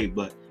walk away.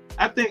 But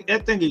I think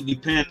it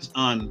depends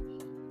on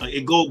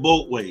it go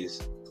both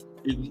ways.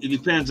 It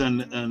depends on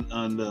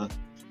the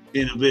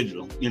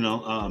individual,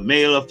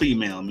 male or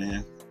female,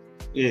 man.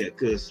 Yeah,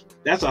 because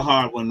that's a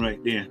hard one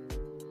right there.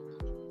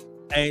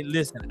 Hey,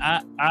 listen,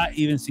 I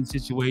even see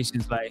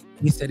situations like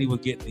he said he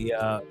would get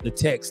the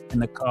text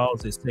and the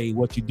calls that say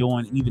what you're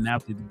doing even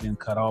after they've been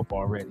cut off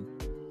already.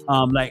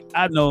 Like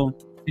I know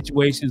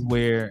situations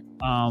where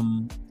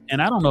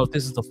and I don't know if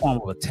this is a form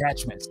of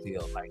attachment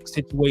still, like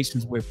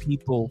situations where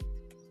people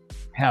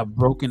have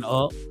broken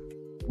up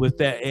with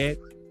their ex,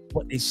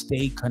 but they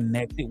stay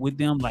connected with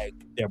them like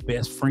they're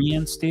best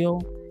friends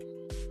still.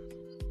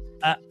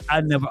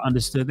 I never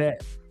understood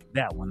that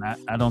one.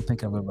 I don't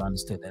think I've ever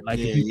understood that. Like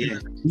if you've been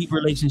in a deep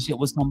relationship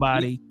with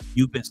somebody,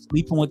 you've been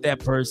sleeping with that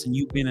person,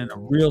 you've been in a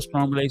real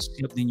strong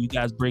relationship, then you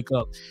guys break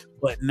up,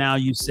 but now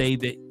you say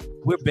that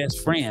we're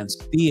best friends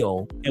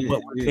still,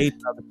 but we're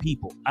dating other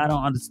people. I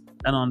don't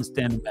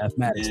understand the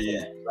mathematics.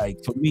 Like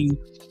for me,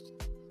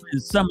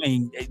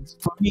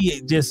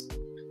 it just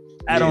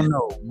I don't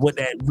know what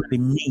that really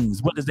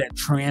means. What does that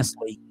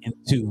translate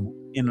into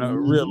in a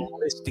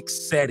realistic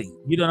setting?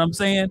 You know what I'm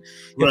saying?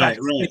 If I say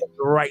it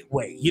the right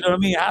way. You know what I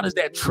mean? How does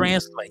that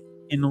translate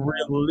in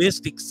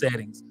realistic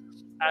settings?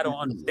 I don't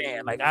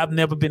understand. Like I've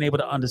never been able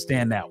to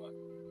understand that one.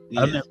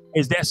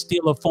 Is that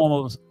still a form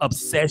of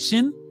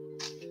obsession,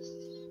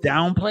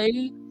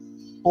 downplayed,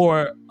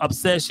 or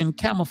obsession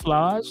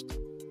camouflaged?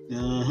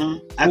 I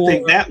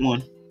think that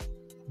one.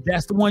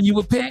 That's the one you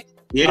would pick?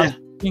 Yeah.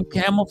 In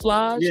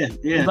camouflage,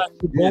 like you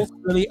both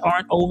really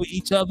aren't over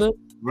each other,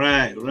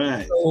 right.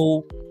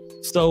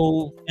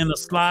 So in a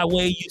sly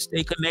way, you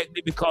stay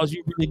connected because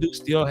you really do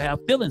still have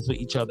feelings for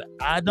each other.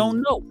 I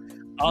don't know.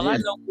 All I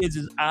know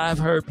is I've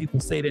heard people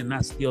say that, and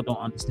I still don't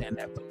understand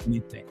that for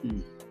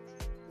anything.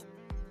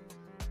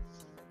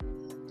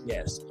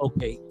 Yes.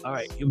 Okay. All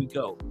right. Here we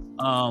go.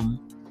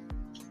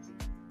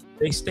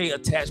 They stay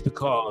attached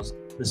because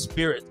the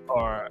spirits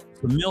are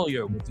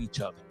familiar with each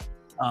other.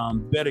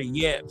 Better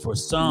yet, for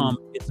some,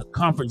 it's a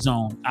comfort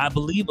zone. I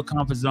believe a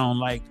comfort zone,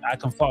 like I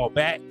can fall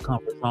back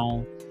comfort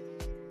zone.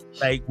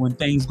 Like when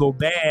things go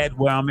bad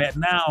where I'm at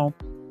now,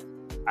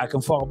 I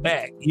can fall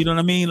back. You know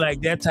what I mean?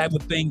 Like that type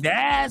of thing.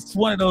 That's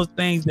one of those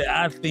things that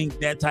I think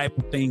that type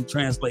of thing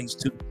translates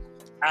to.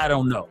 I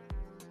don't know.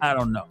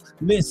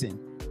 Listen,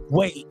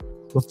 wait.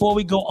 Before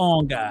we go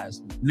on,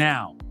 guys,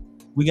 now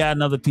we got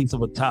another piece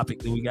of a topic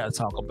that we got to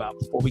talk about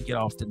before we get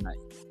off tonight.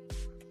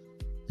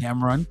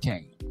 Cameron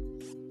Cain.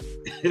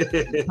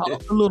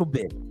 Talk a little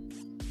bit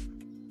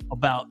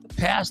about the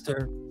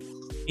pastor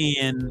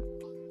in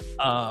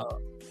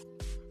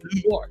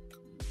New York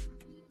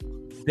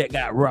that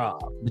got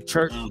robbed. The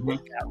church that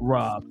got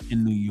robbed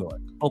in New York.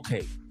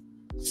 Okay,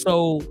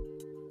 so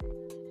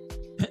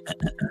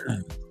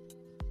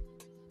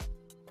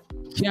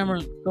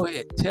Cameron, go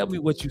ahead. Tell me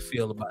what you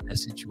feel about that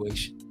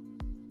situation.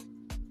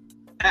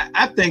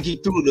 I think he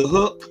threw the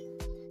hook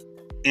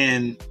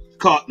and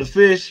caught the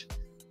fish,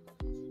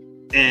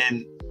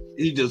 and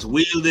he just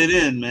wheeled it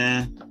in,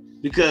 man.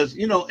 Because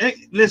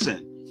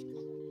listen,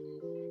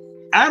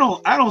 I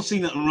don't see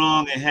nothing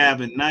wrong in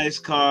having nice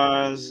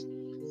cars.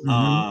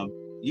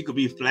 You could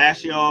be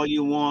flashy all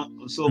you want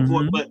and so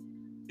forth, but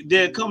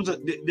there's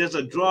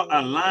a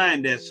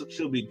line that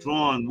should be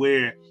drawn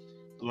where,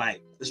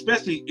 like,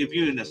 especially if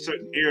you're in a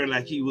certain area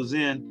like he was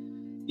in,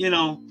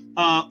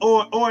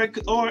 or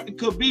it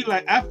could be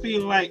like, I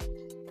feel like,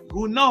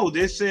 who knows?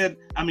 They said,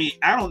 I mean,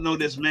 I don't know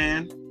this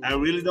man. I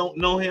really don't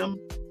know him.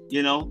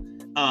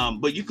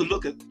 But you could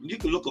look at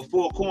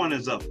four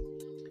corners of it.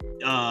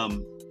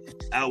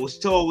 I was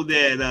told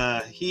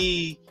that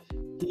he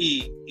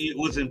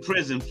was in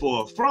prison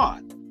for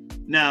fraud.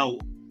 Now,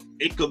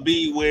 it could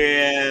be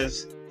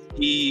whereas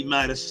he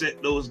might have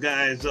set those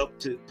guys up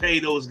to pay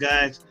those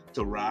guys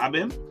to rob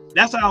him.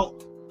 That's how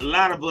a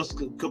lot of us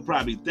could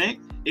probably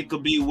think. It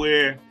could be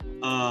where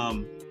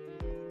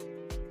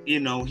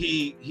it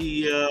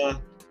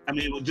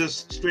was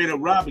just straight up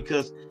rob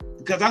because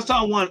I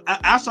saw one.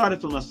 I saw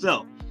it for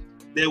myself.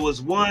 There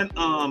was one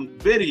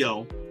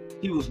video.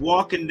 He was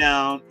walking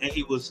down and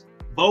he was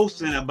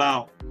boasting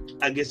about,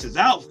 I guess, his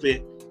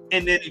outfit,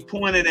 and then he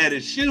pointed at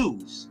his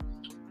shoes,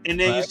 and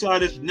then you saw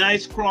this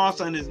nice cross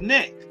on his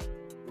neck,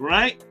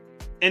 right?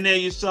 And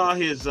then you saw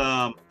his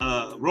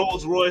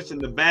Rolls Royce in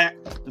the back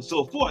and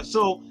so forth.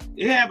 So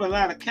you have a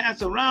lot of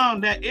cats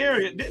around that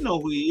area that know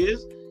who he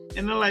is,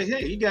 and they're like,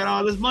 "Hey, he got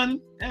all this money.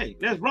 Hey,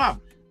 let's rob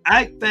him."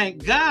 I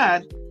thank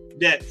God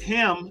that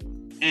him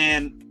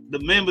and the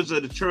members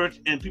of the church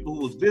and people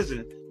who was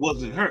visiting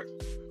wasn't hurt.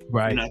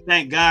 Right.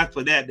 Thank God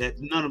for that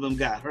none of them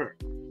got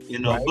hurt.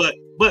 Right.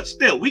 But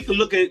still, we could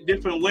look at it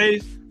different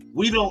ways.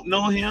 We don't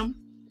know him,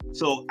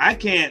 so I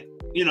can't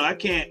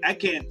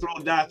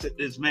throw dots at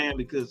this man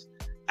because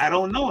I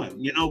don't know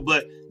him.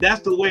 But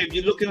that's the way. If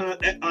you're looking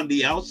on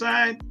the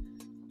outside,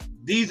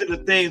 these are the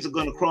things that are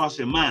going to cross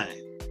your mind.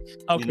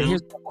 Okay, know?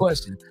 here's my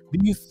question. Do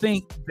you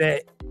think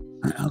that,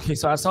 okay,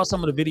 so I saw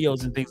some of the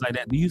videos and things like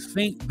that. Do you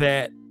think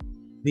that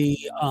the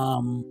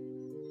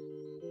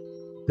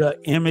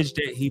image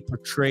that he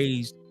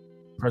portrays,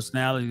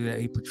 personality that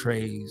he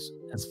portrays,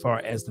 as far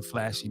as the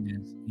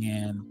flashiness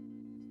and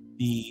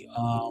the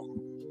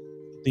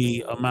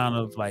amount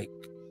of like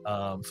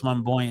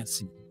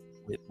flamboyancy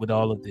with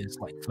all of this,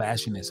 like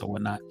flashiness or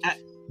whatnot,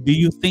 do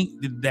you think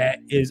that that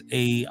is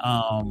a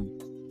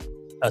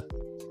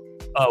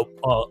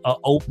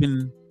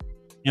open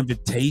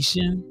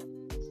invitation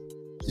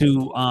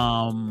to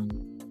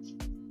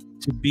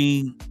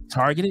being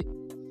targeted?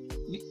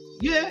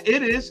 Yeah,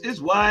 it is. It's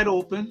wide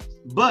open,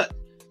 but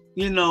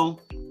you know,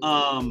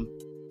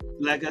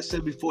 like I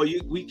said before,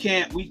 we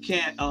can't.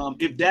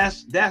 If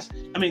that's,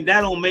 I mean,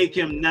 that don't make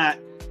him not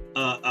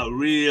a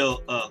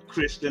real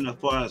Christian as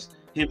far as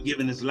him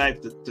giving his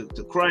life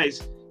to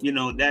Christ. You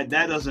know, that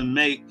doesn't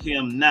make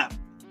him not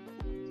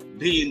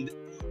being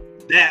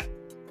that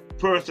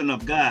person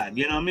of God.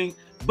 You know what I mean?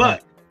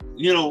 But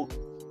you know,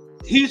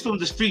 he's from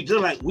the streets,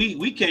 just like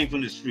we came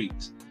from the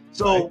streets.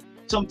 So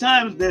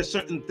sometimes there's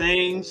certain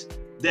things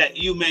that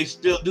you may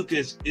still do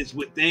because it's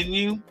within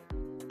you.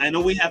 I know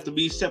we have to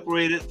be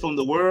separated from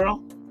the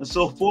world and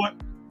so forth,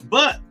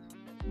 but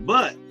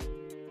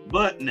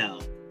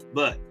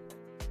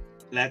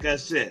like I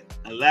said,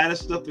 a lot of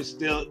stuff is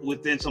still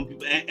within some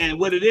people, and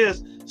what it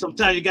is,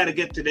 sometimes you got to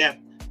get to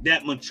that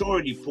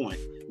maturity point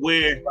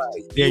where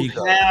you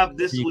have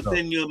this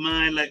within your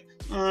mind, like,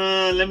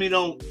 let me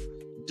don't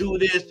do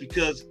this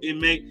because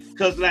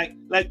like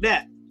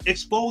that,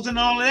 exposing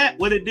all of that,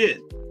 what it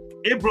did,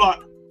 it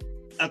brought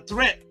a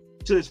threat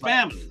to his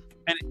family.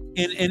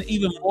 And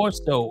even more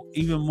so,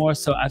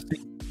 I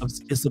think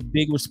it's a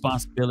big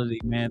responsibility,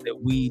 man,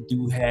 that we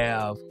do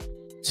have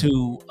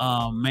to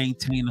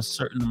maintain a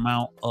certain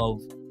amount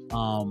of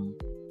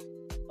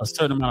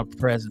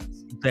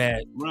presence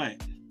that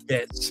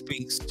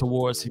speaks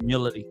towards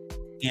humility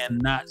and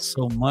not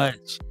so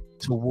much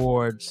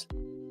towards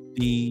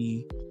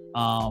the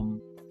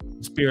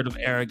spirit of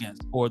arrogance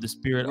or the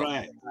spirit of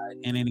pride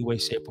in any way,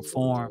 shape, or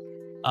form.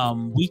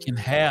 We can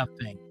have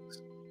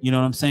things, you know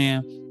what I'm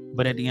saying?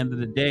 But at the end of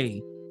the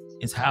day,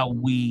 it's how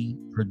we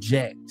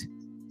project,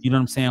 you know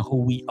what I'm saying, who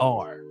we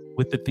are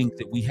with the things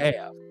that we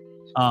have.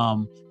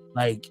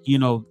 Like, you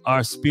know,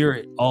 our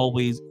spirit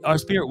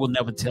will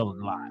never tell a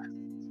lie.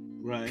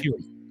 Right.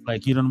 Period.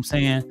 Like, you know what I'm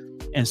saying?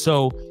 And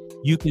so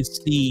you can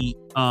see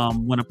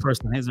when a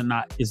person is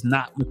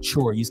not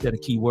mature, you said a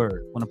key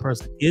word, when a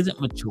person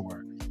isn't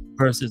mature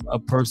versus a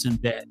person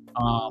that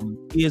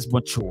is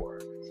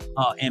mature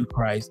in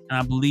Christ. And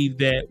I believe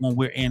that when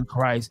we're in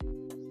Christ,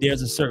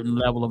 there's a certain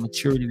level of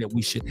maturity that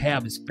we should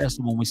have,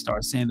 especially when we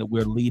start saying that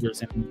we're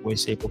leaders in any way,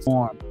 shape, or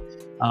form.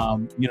 You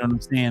know what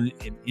I'm saying?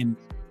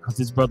 Because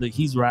this brother,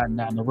 he's riding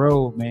down the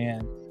road,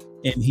 man,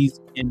 and he's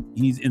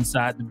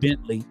inside the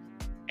Bentley,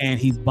 and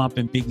he's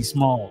bumping Biggie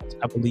Smalls,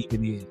 I believe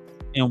it is.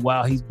 And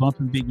while he's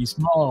bumping Biggie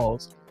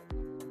Smalls,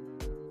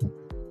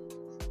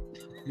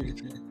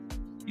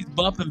 he's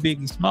bumping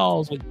Biggie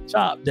Smalls with the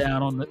chop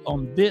down on the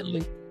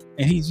Bentley,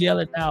 and he's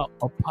yelling out,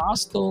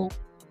 "Apostle,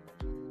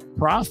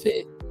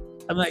 prophet."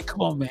 I'm like, come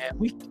on, man.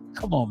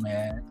 Come on.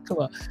 I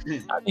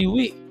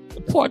mean,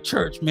 the poor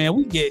church, man,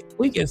 we get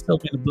so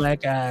many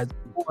black eyes.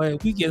 Boy,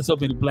 we get so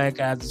many black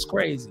eyes. It's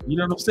crazy. You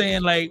know what I'm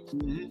saying? Like,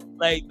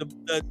 like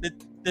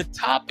the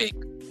topic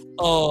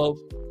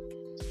of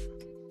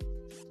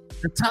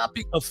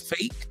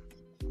fake,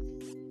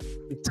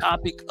 the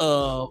topic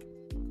of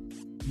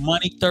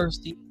money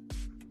thirsty.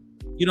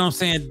 You know what I'm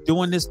saying?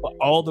 Doing this for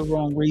all the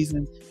wrong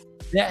reasons.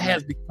 That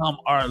has become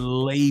our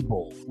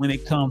label when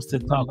it comes to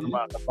talking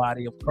about the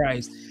body of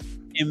Christ.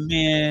 And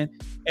man,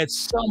 at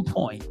some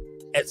point,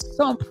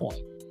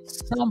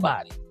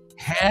 somebody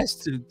has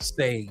to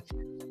say,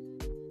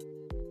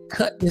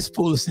 cut this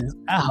foolishness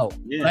out.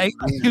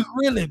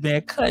 Really,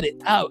 man, cut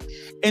it out.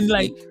 And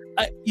like,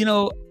 you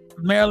know,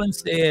 Marilyn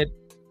said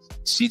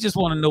she just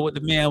want to know what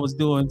the man was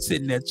doing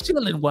sitting there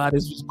chilling while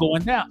this was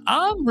going down.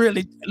 I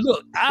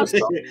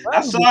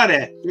saw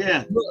that.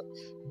 Yeah. Look,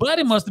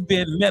 Buddy must have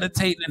been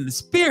meditating in the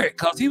spirit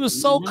because he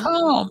was so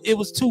calm. It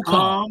was too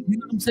calm. You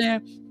know what I'm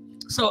saying?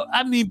 So,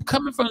 I mean,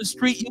 coming from the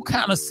street, you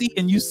kind of see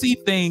and you see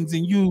things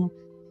and you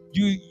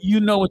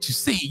know what you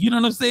see. You know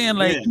what I'm saying?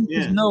 Like, you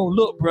just know,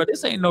 look, bro,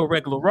 this ain't no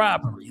regular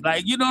robbery.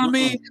 Like, you know what I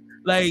mean?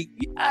 Like,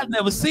 I've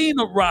never seen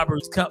the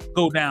robbers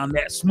go down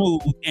that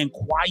smooth and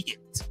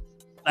quiet.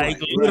 Like,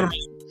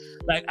 literally.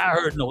 Like, I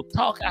heard no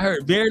talk. I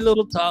heard very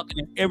little talk,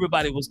 and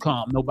everybody was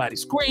calm. Nobody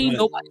screamed.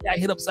 Nobody got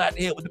hit upside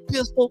the head with a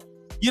pistol.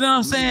 You know what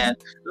I'm saying?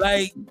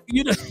 Like,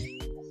 you know,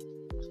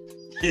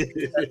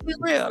 let's be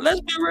real. Let's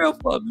be real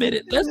for a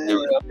minute. Let's be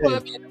real for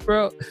a minute,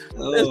 bro.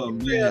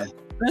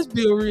 Let's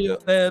be real,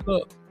 man.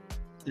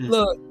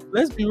 Look,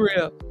 let's be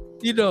real.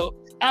 You know,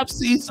 I'm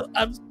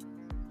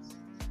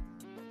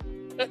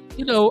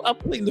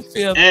pleading the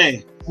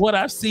fifth. What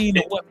I've seen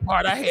and what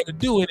part I had to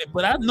do in it,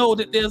 but I know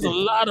that there's a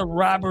lot of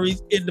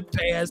robberies in the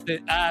past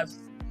that I've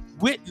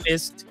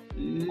witnessed,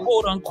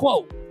 quote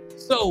unquote.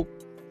 So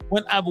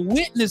when I've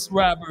witnessed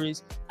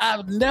robberies,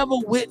 I've never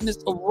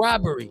witnessed a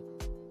robbery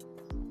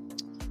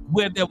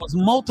where there was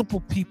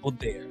multiple people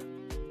there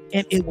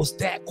and it was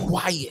that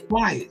quiet.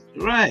 Quiet,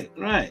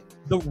 right.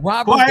 The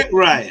robbery Quiet,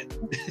 right.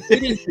 it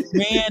didn't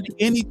demand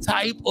any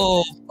type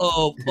of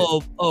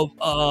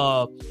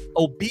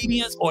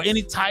obedience or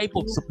any type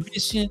of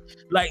submission.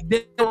 Like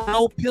there was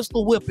no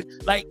pistol whipping.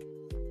 Like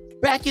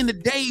back in the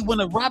day when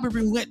a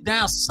robbery went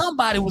down,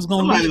 somebody was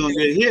gonna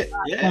get hit.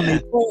 On their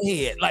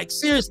forehead. Like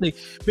seriously,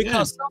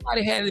 because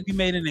somebody had to be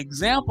made an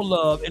example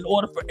of in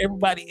order for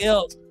everybody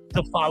else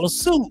to follow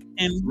suit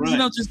and you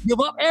know, just give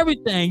up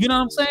everything. You know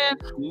what I'm saying?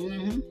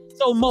 Mm-hmm.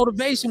 So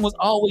motivation was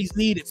always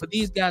needed for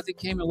these guys that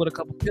came in with a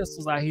couple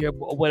pistols out here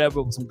or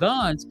whatever, with some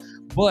guns.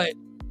 But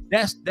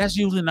that's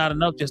usually not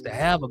enough just to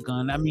have a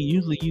gun. I mean,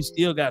 usually you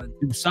still got to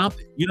do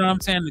something. You know what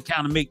I'm saying? To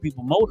kind of make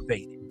people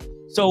motivated.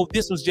 So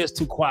this was just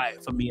too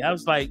quiet for me. I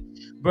was like,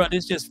 bro,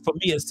 this just, for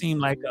me, it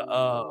seemed like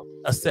a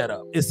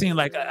setup. It seemed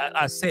like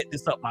I set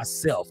this up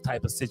myself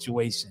type of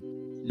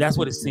situation. That's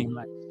what it seemed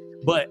like.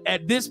 But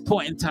at this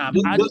point in time,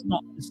 I just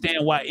don't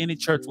understand why any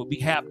church would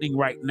be happening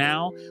right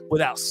now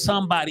without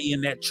somebody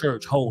in that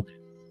church holding.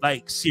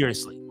 Like,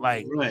 seriously.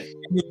 Like,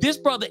 if this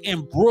brother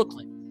in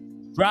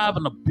Brooklyn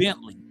driving a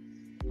Bentley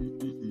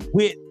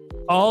with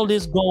all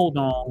this gold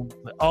on,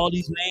 with all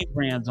these name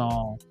brands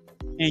on,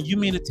 and you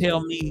mean to tell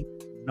me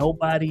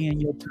nobody in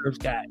your church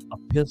got a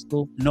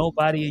pistol?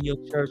 Nobody in your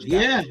church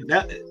got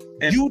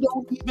you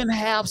don't even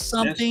have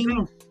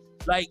something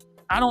like,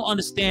 I don't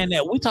understand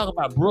that. We talk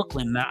about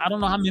Brooklyn now. I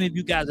don't know how many of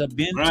you guys have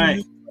been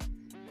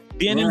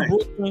in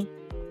Brooklyn.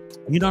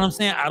 You know what I'm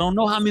saying? I don't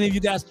know how many of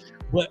you guys,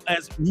 but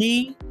as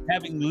me,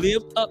 having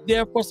lived up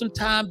there for some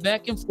time,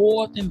 back and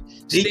forth, and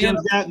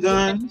Deacons got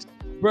guns.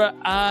 Bro,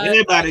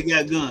 everybody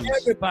got guns.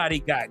 Everybody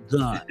got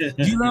guns.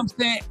 You know what I'm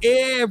saying?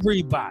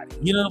 Everybody.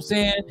 You know what I'm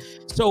saying?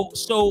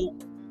 So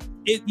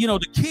it, you know,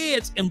 the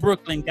kids in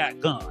Brooklyn got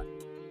guns.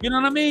 You know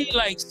what I mean?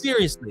 Like,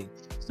 seriously.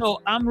 So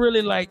I'm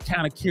really like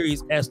kind of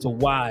curious as to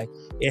why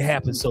it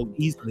happened so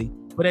easily.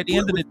 But at the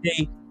end of the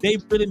day, they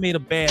really made a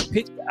bad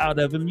picture out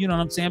of him. You know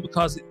what I'm saying?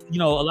 Because, you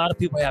know, a lot of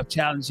people have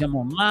challenged him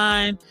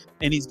online,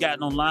 and he's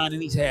gotten online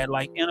and he's had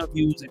like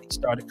interviews and he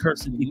started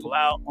cursing people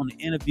out on the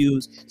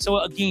interviews. So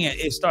again,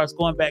 it starts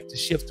going back to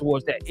shift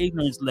towards that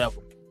ignorance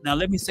level. Now,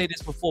 let me say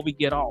this before we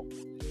get off.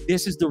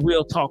 This is the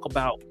real talk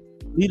about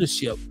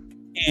leadership.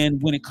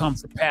 And when it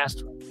comes to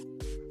pastoring,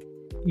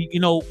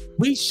 you know,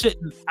 we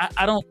shouldn't,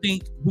 I don't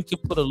think we can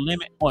put a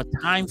limit or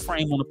a time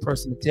frame on a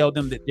person to tell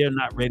them that they're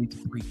not ready to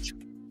preach.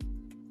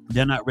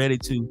 They're not ready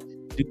to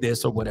do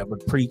this or whatever,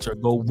 preach or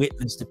go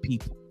witness to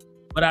people.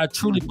 But I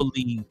truly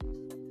believe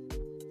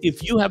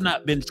if you have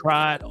not been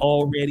tried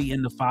already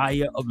in the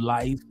fire of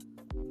life,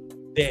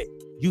 that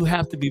you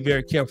have to be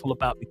very careful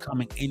about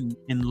becoming in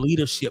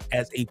leadership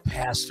as a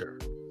pastor.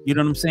 You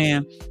know what I'm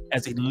saying?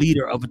 As a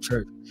leader of a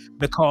church.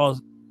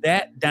 Because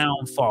that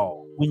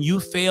downfall, when you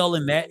fail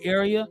in that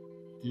area,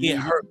 it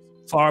hurts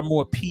far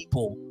more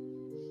people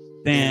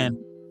than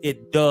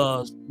it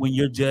does when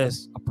you're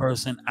just a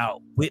person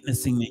out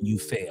witnessing that you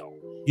fail.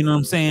 You know what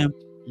I'm saying?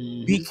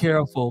 Be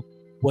careful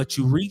what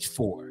you reach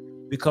for,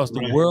 because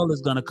the world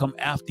is going to come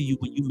after you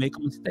when you make a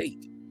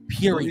mistake,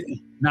 period.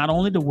 Not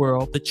only the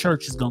world, the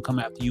church is going to come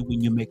after you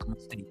when you make a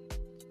mistake.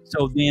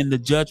 So then the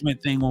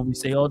judgment thing, when we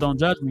say, oh, don't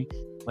judge me,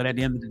 but at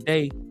the end of the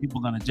day, people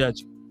are going to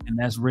judge you, and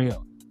that's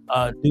real.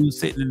 Dude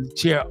sitting in the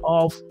chair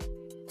off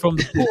from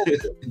the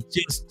pool,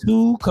 just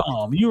too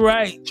calm. You're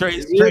right,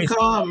 Trace. You're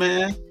calm,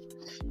 man.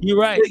 You're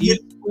right. You're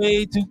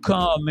way too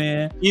calm,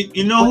 man.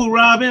 You know who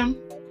robbed him?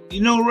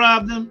 You know who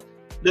robbed him?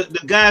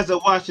 The guys that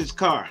washed his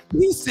car.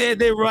 He said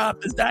they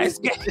robbed the dice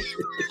game.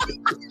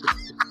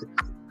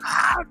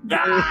 Oh,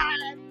 God.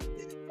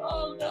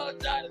 Oh, no,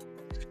 Jonathan.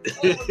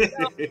 Oh,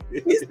 no.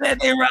 He said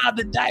they robbed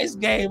the dice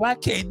game. I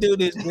can't do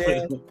this,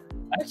 man.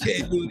 I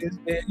can't do this,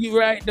 man. You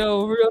right,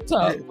 though. Real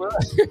talk, bro.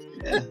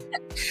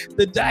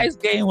 The dice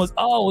game was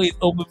always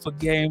open for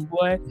game,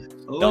 boy.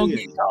 Don't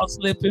get caught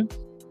slipping.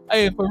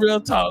 Hey, for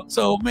real talk.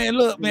 So, man,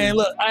 look,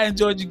 I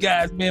enjoyed you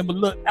guys, man. But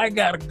look, I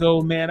gotta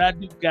go, man. I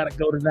do gotta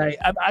go tonight.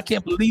 I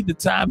can't believe the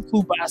time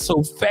flew by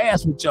so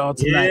fast with y'all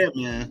tonight.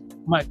 Yeah, man.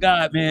 My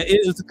God, man.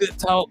 It was a good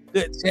talk,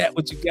 good chat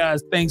with you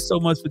guys. Thanks so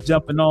much for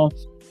jumping on.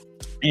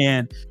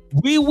 And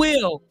we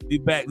will be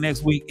back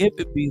next week if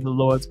it be the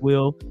Lord's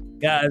will.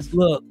 Guys,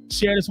 look,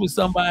 share this with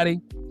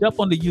somebody. Jump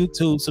on the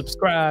YouTube,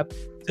 subscribe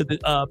to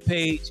the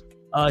page.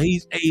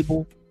 He's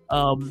able.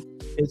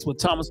 It's with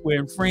Thomas Ware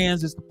and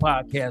Friends. It's the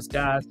podcast,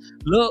 guys.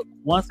 Look,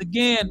 once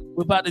again,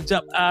 we're about to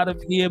jump out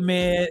of here,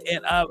 man.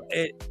 And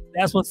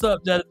that's what's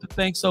up, Jonathan.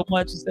 Thanks so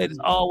much. You said, as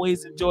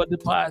always, enjoyed the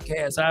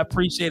podcast. I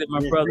appreciate it,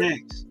 my brother.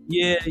 Thanks.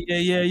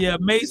 Yeah.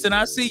 Mason,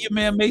 I see you,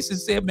 man. Mason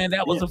said, man,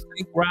 that was a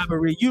fake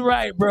robbery. You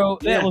right, bro.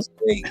 That was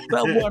fake.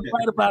 Someone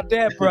right about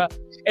that, bro.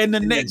 And the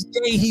next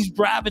day, he's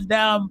driving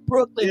down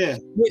Brooklyn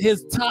with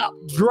his top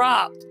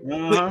dropped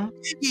with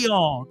Biggie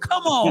on.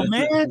 Come on,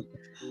 man.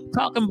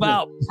 Talking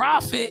about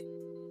profit.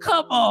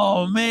 Come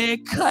on,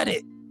 man. Cut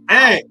it.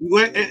 Hey,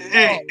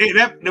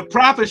 that the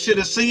prophet should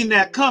have seen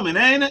that coming,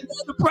 ain't it?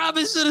 The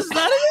prophet should have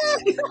said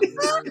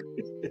it.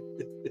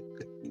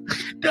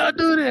 Don't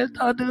do this.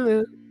 Don't do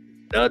this.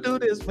 Don't do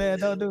this, man.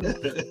 Don't do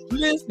this.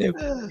 Listen,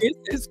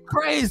 it's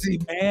crazy,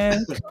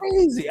 man.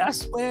 Crazy. I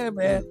swear,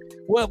 man.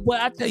 Well, boy,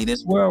 I tell you,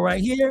 this world right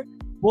here,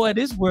 boy,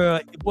 this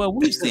world, boy,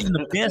 we've seen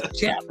the best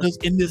chapters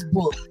in this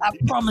book. I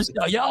promise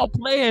y'all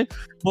playing,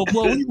 but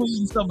boy, we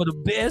reading some of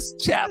the best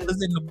chapters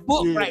in the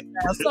book right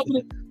now.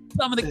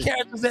 Some of the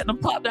characters that done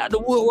popped out the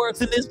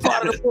woodworks in this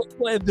part of the book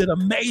have been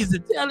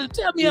amazing. Tell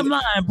me I'm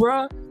lying,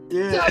 bro.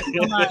 Yeah. Tell me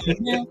I'm lying,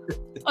 man.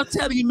 I'm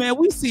telling you, man,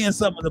 we seeing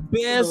some of the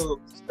best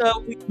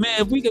stuff.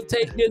 Man, if we could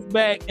take this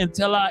back and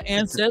tell our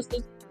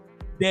ancestors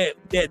that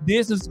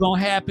this is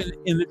gonna happen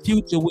in the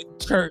future with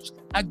church,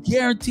 I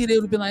guarantee they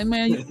would have been like,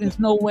 man, there's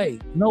no way.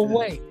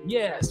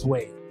 Yes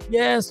way.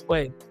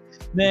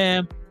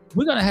 Man,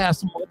 we're gonna have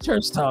some more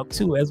church talk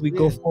too as we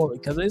go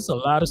forward, because there's a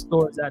lot of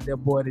stories out there,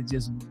 boy, that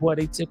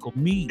they tickle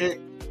me.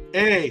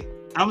 Hey,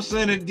 I'm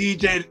sending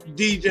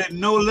DJ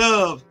No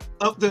Love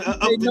up to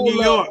New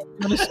York.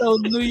 On the show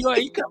in New York.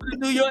 He coming to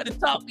New York to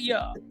talk to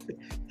y'all.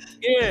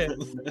 Yeah,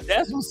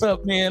 that's what's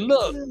up, man.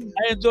 Look,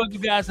 I enjoyed you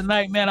guys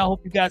tonight, man. I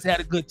hope you guys had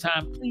a good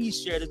time. Please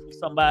share this with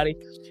somebody,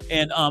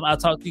 and I'll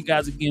talk to you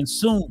guys again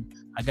soon.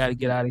 I got to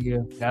get out of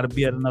here. Got to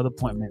be at another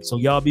appointment. So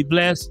y'all be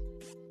blessed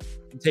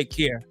and take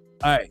care.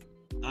 All right.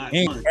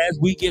 And as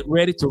we get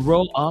ready to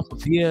roll off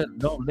of here,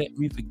 don't let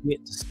me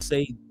forget to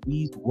say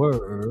these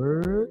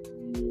words.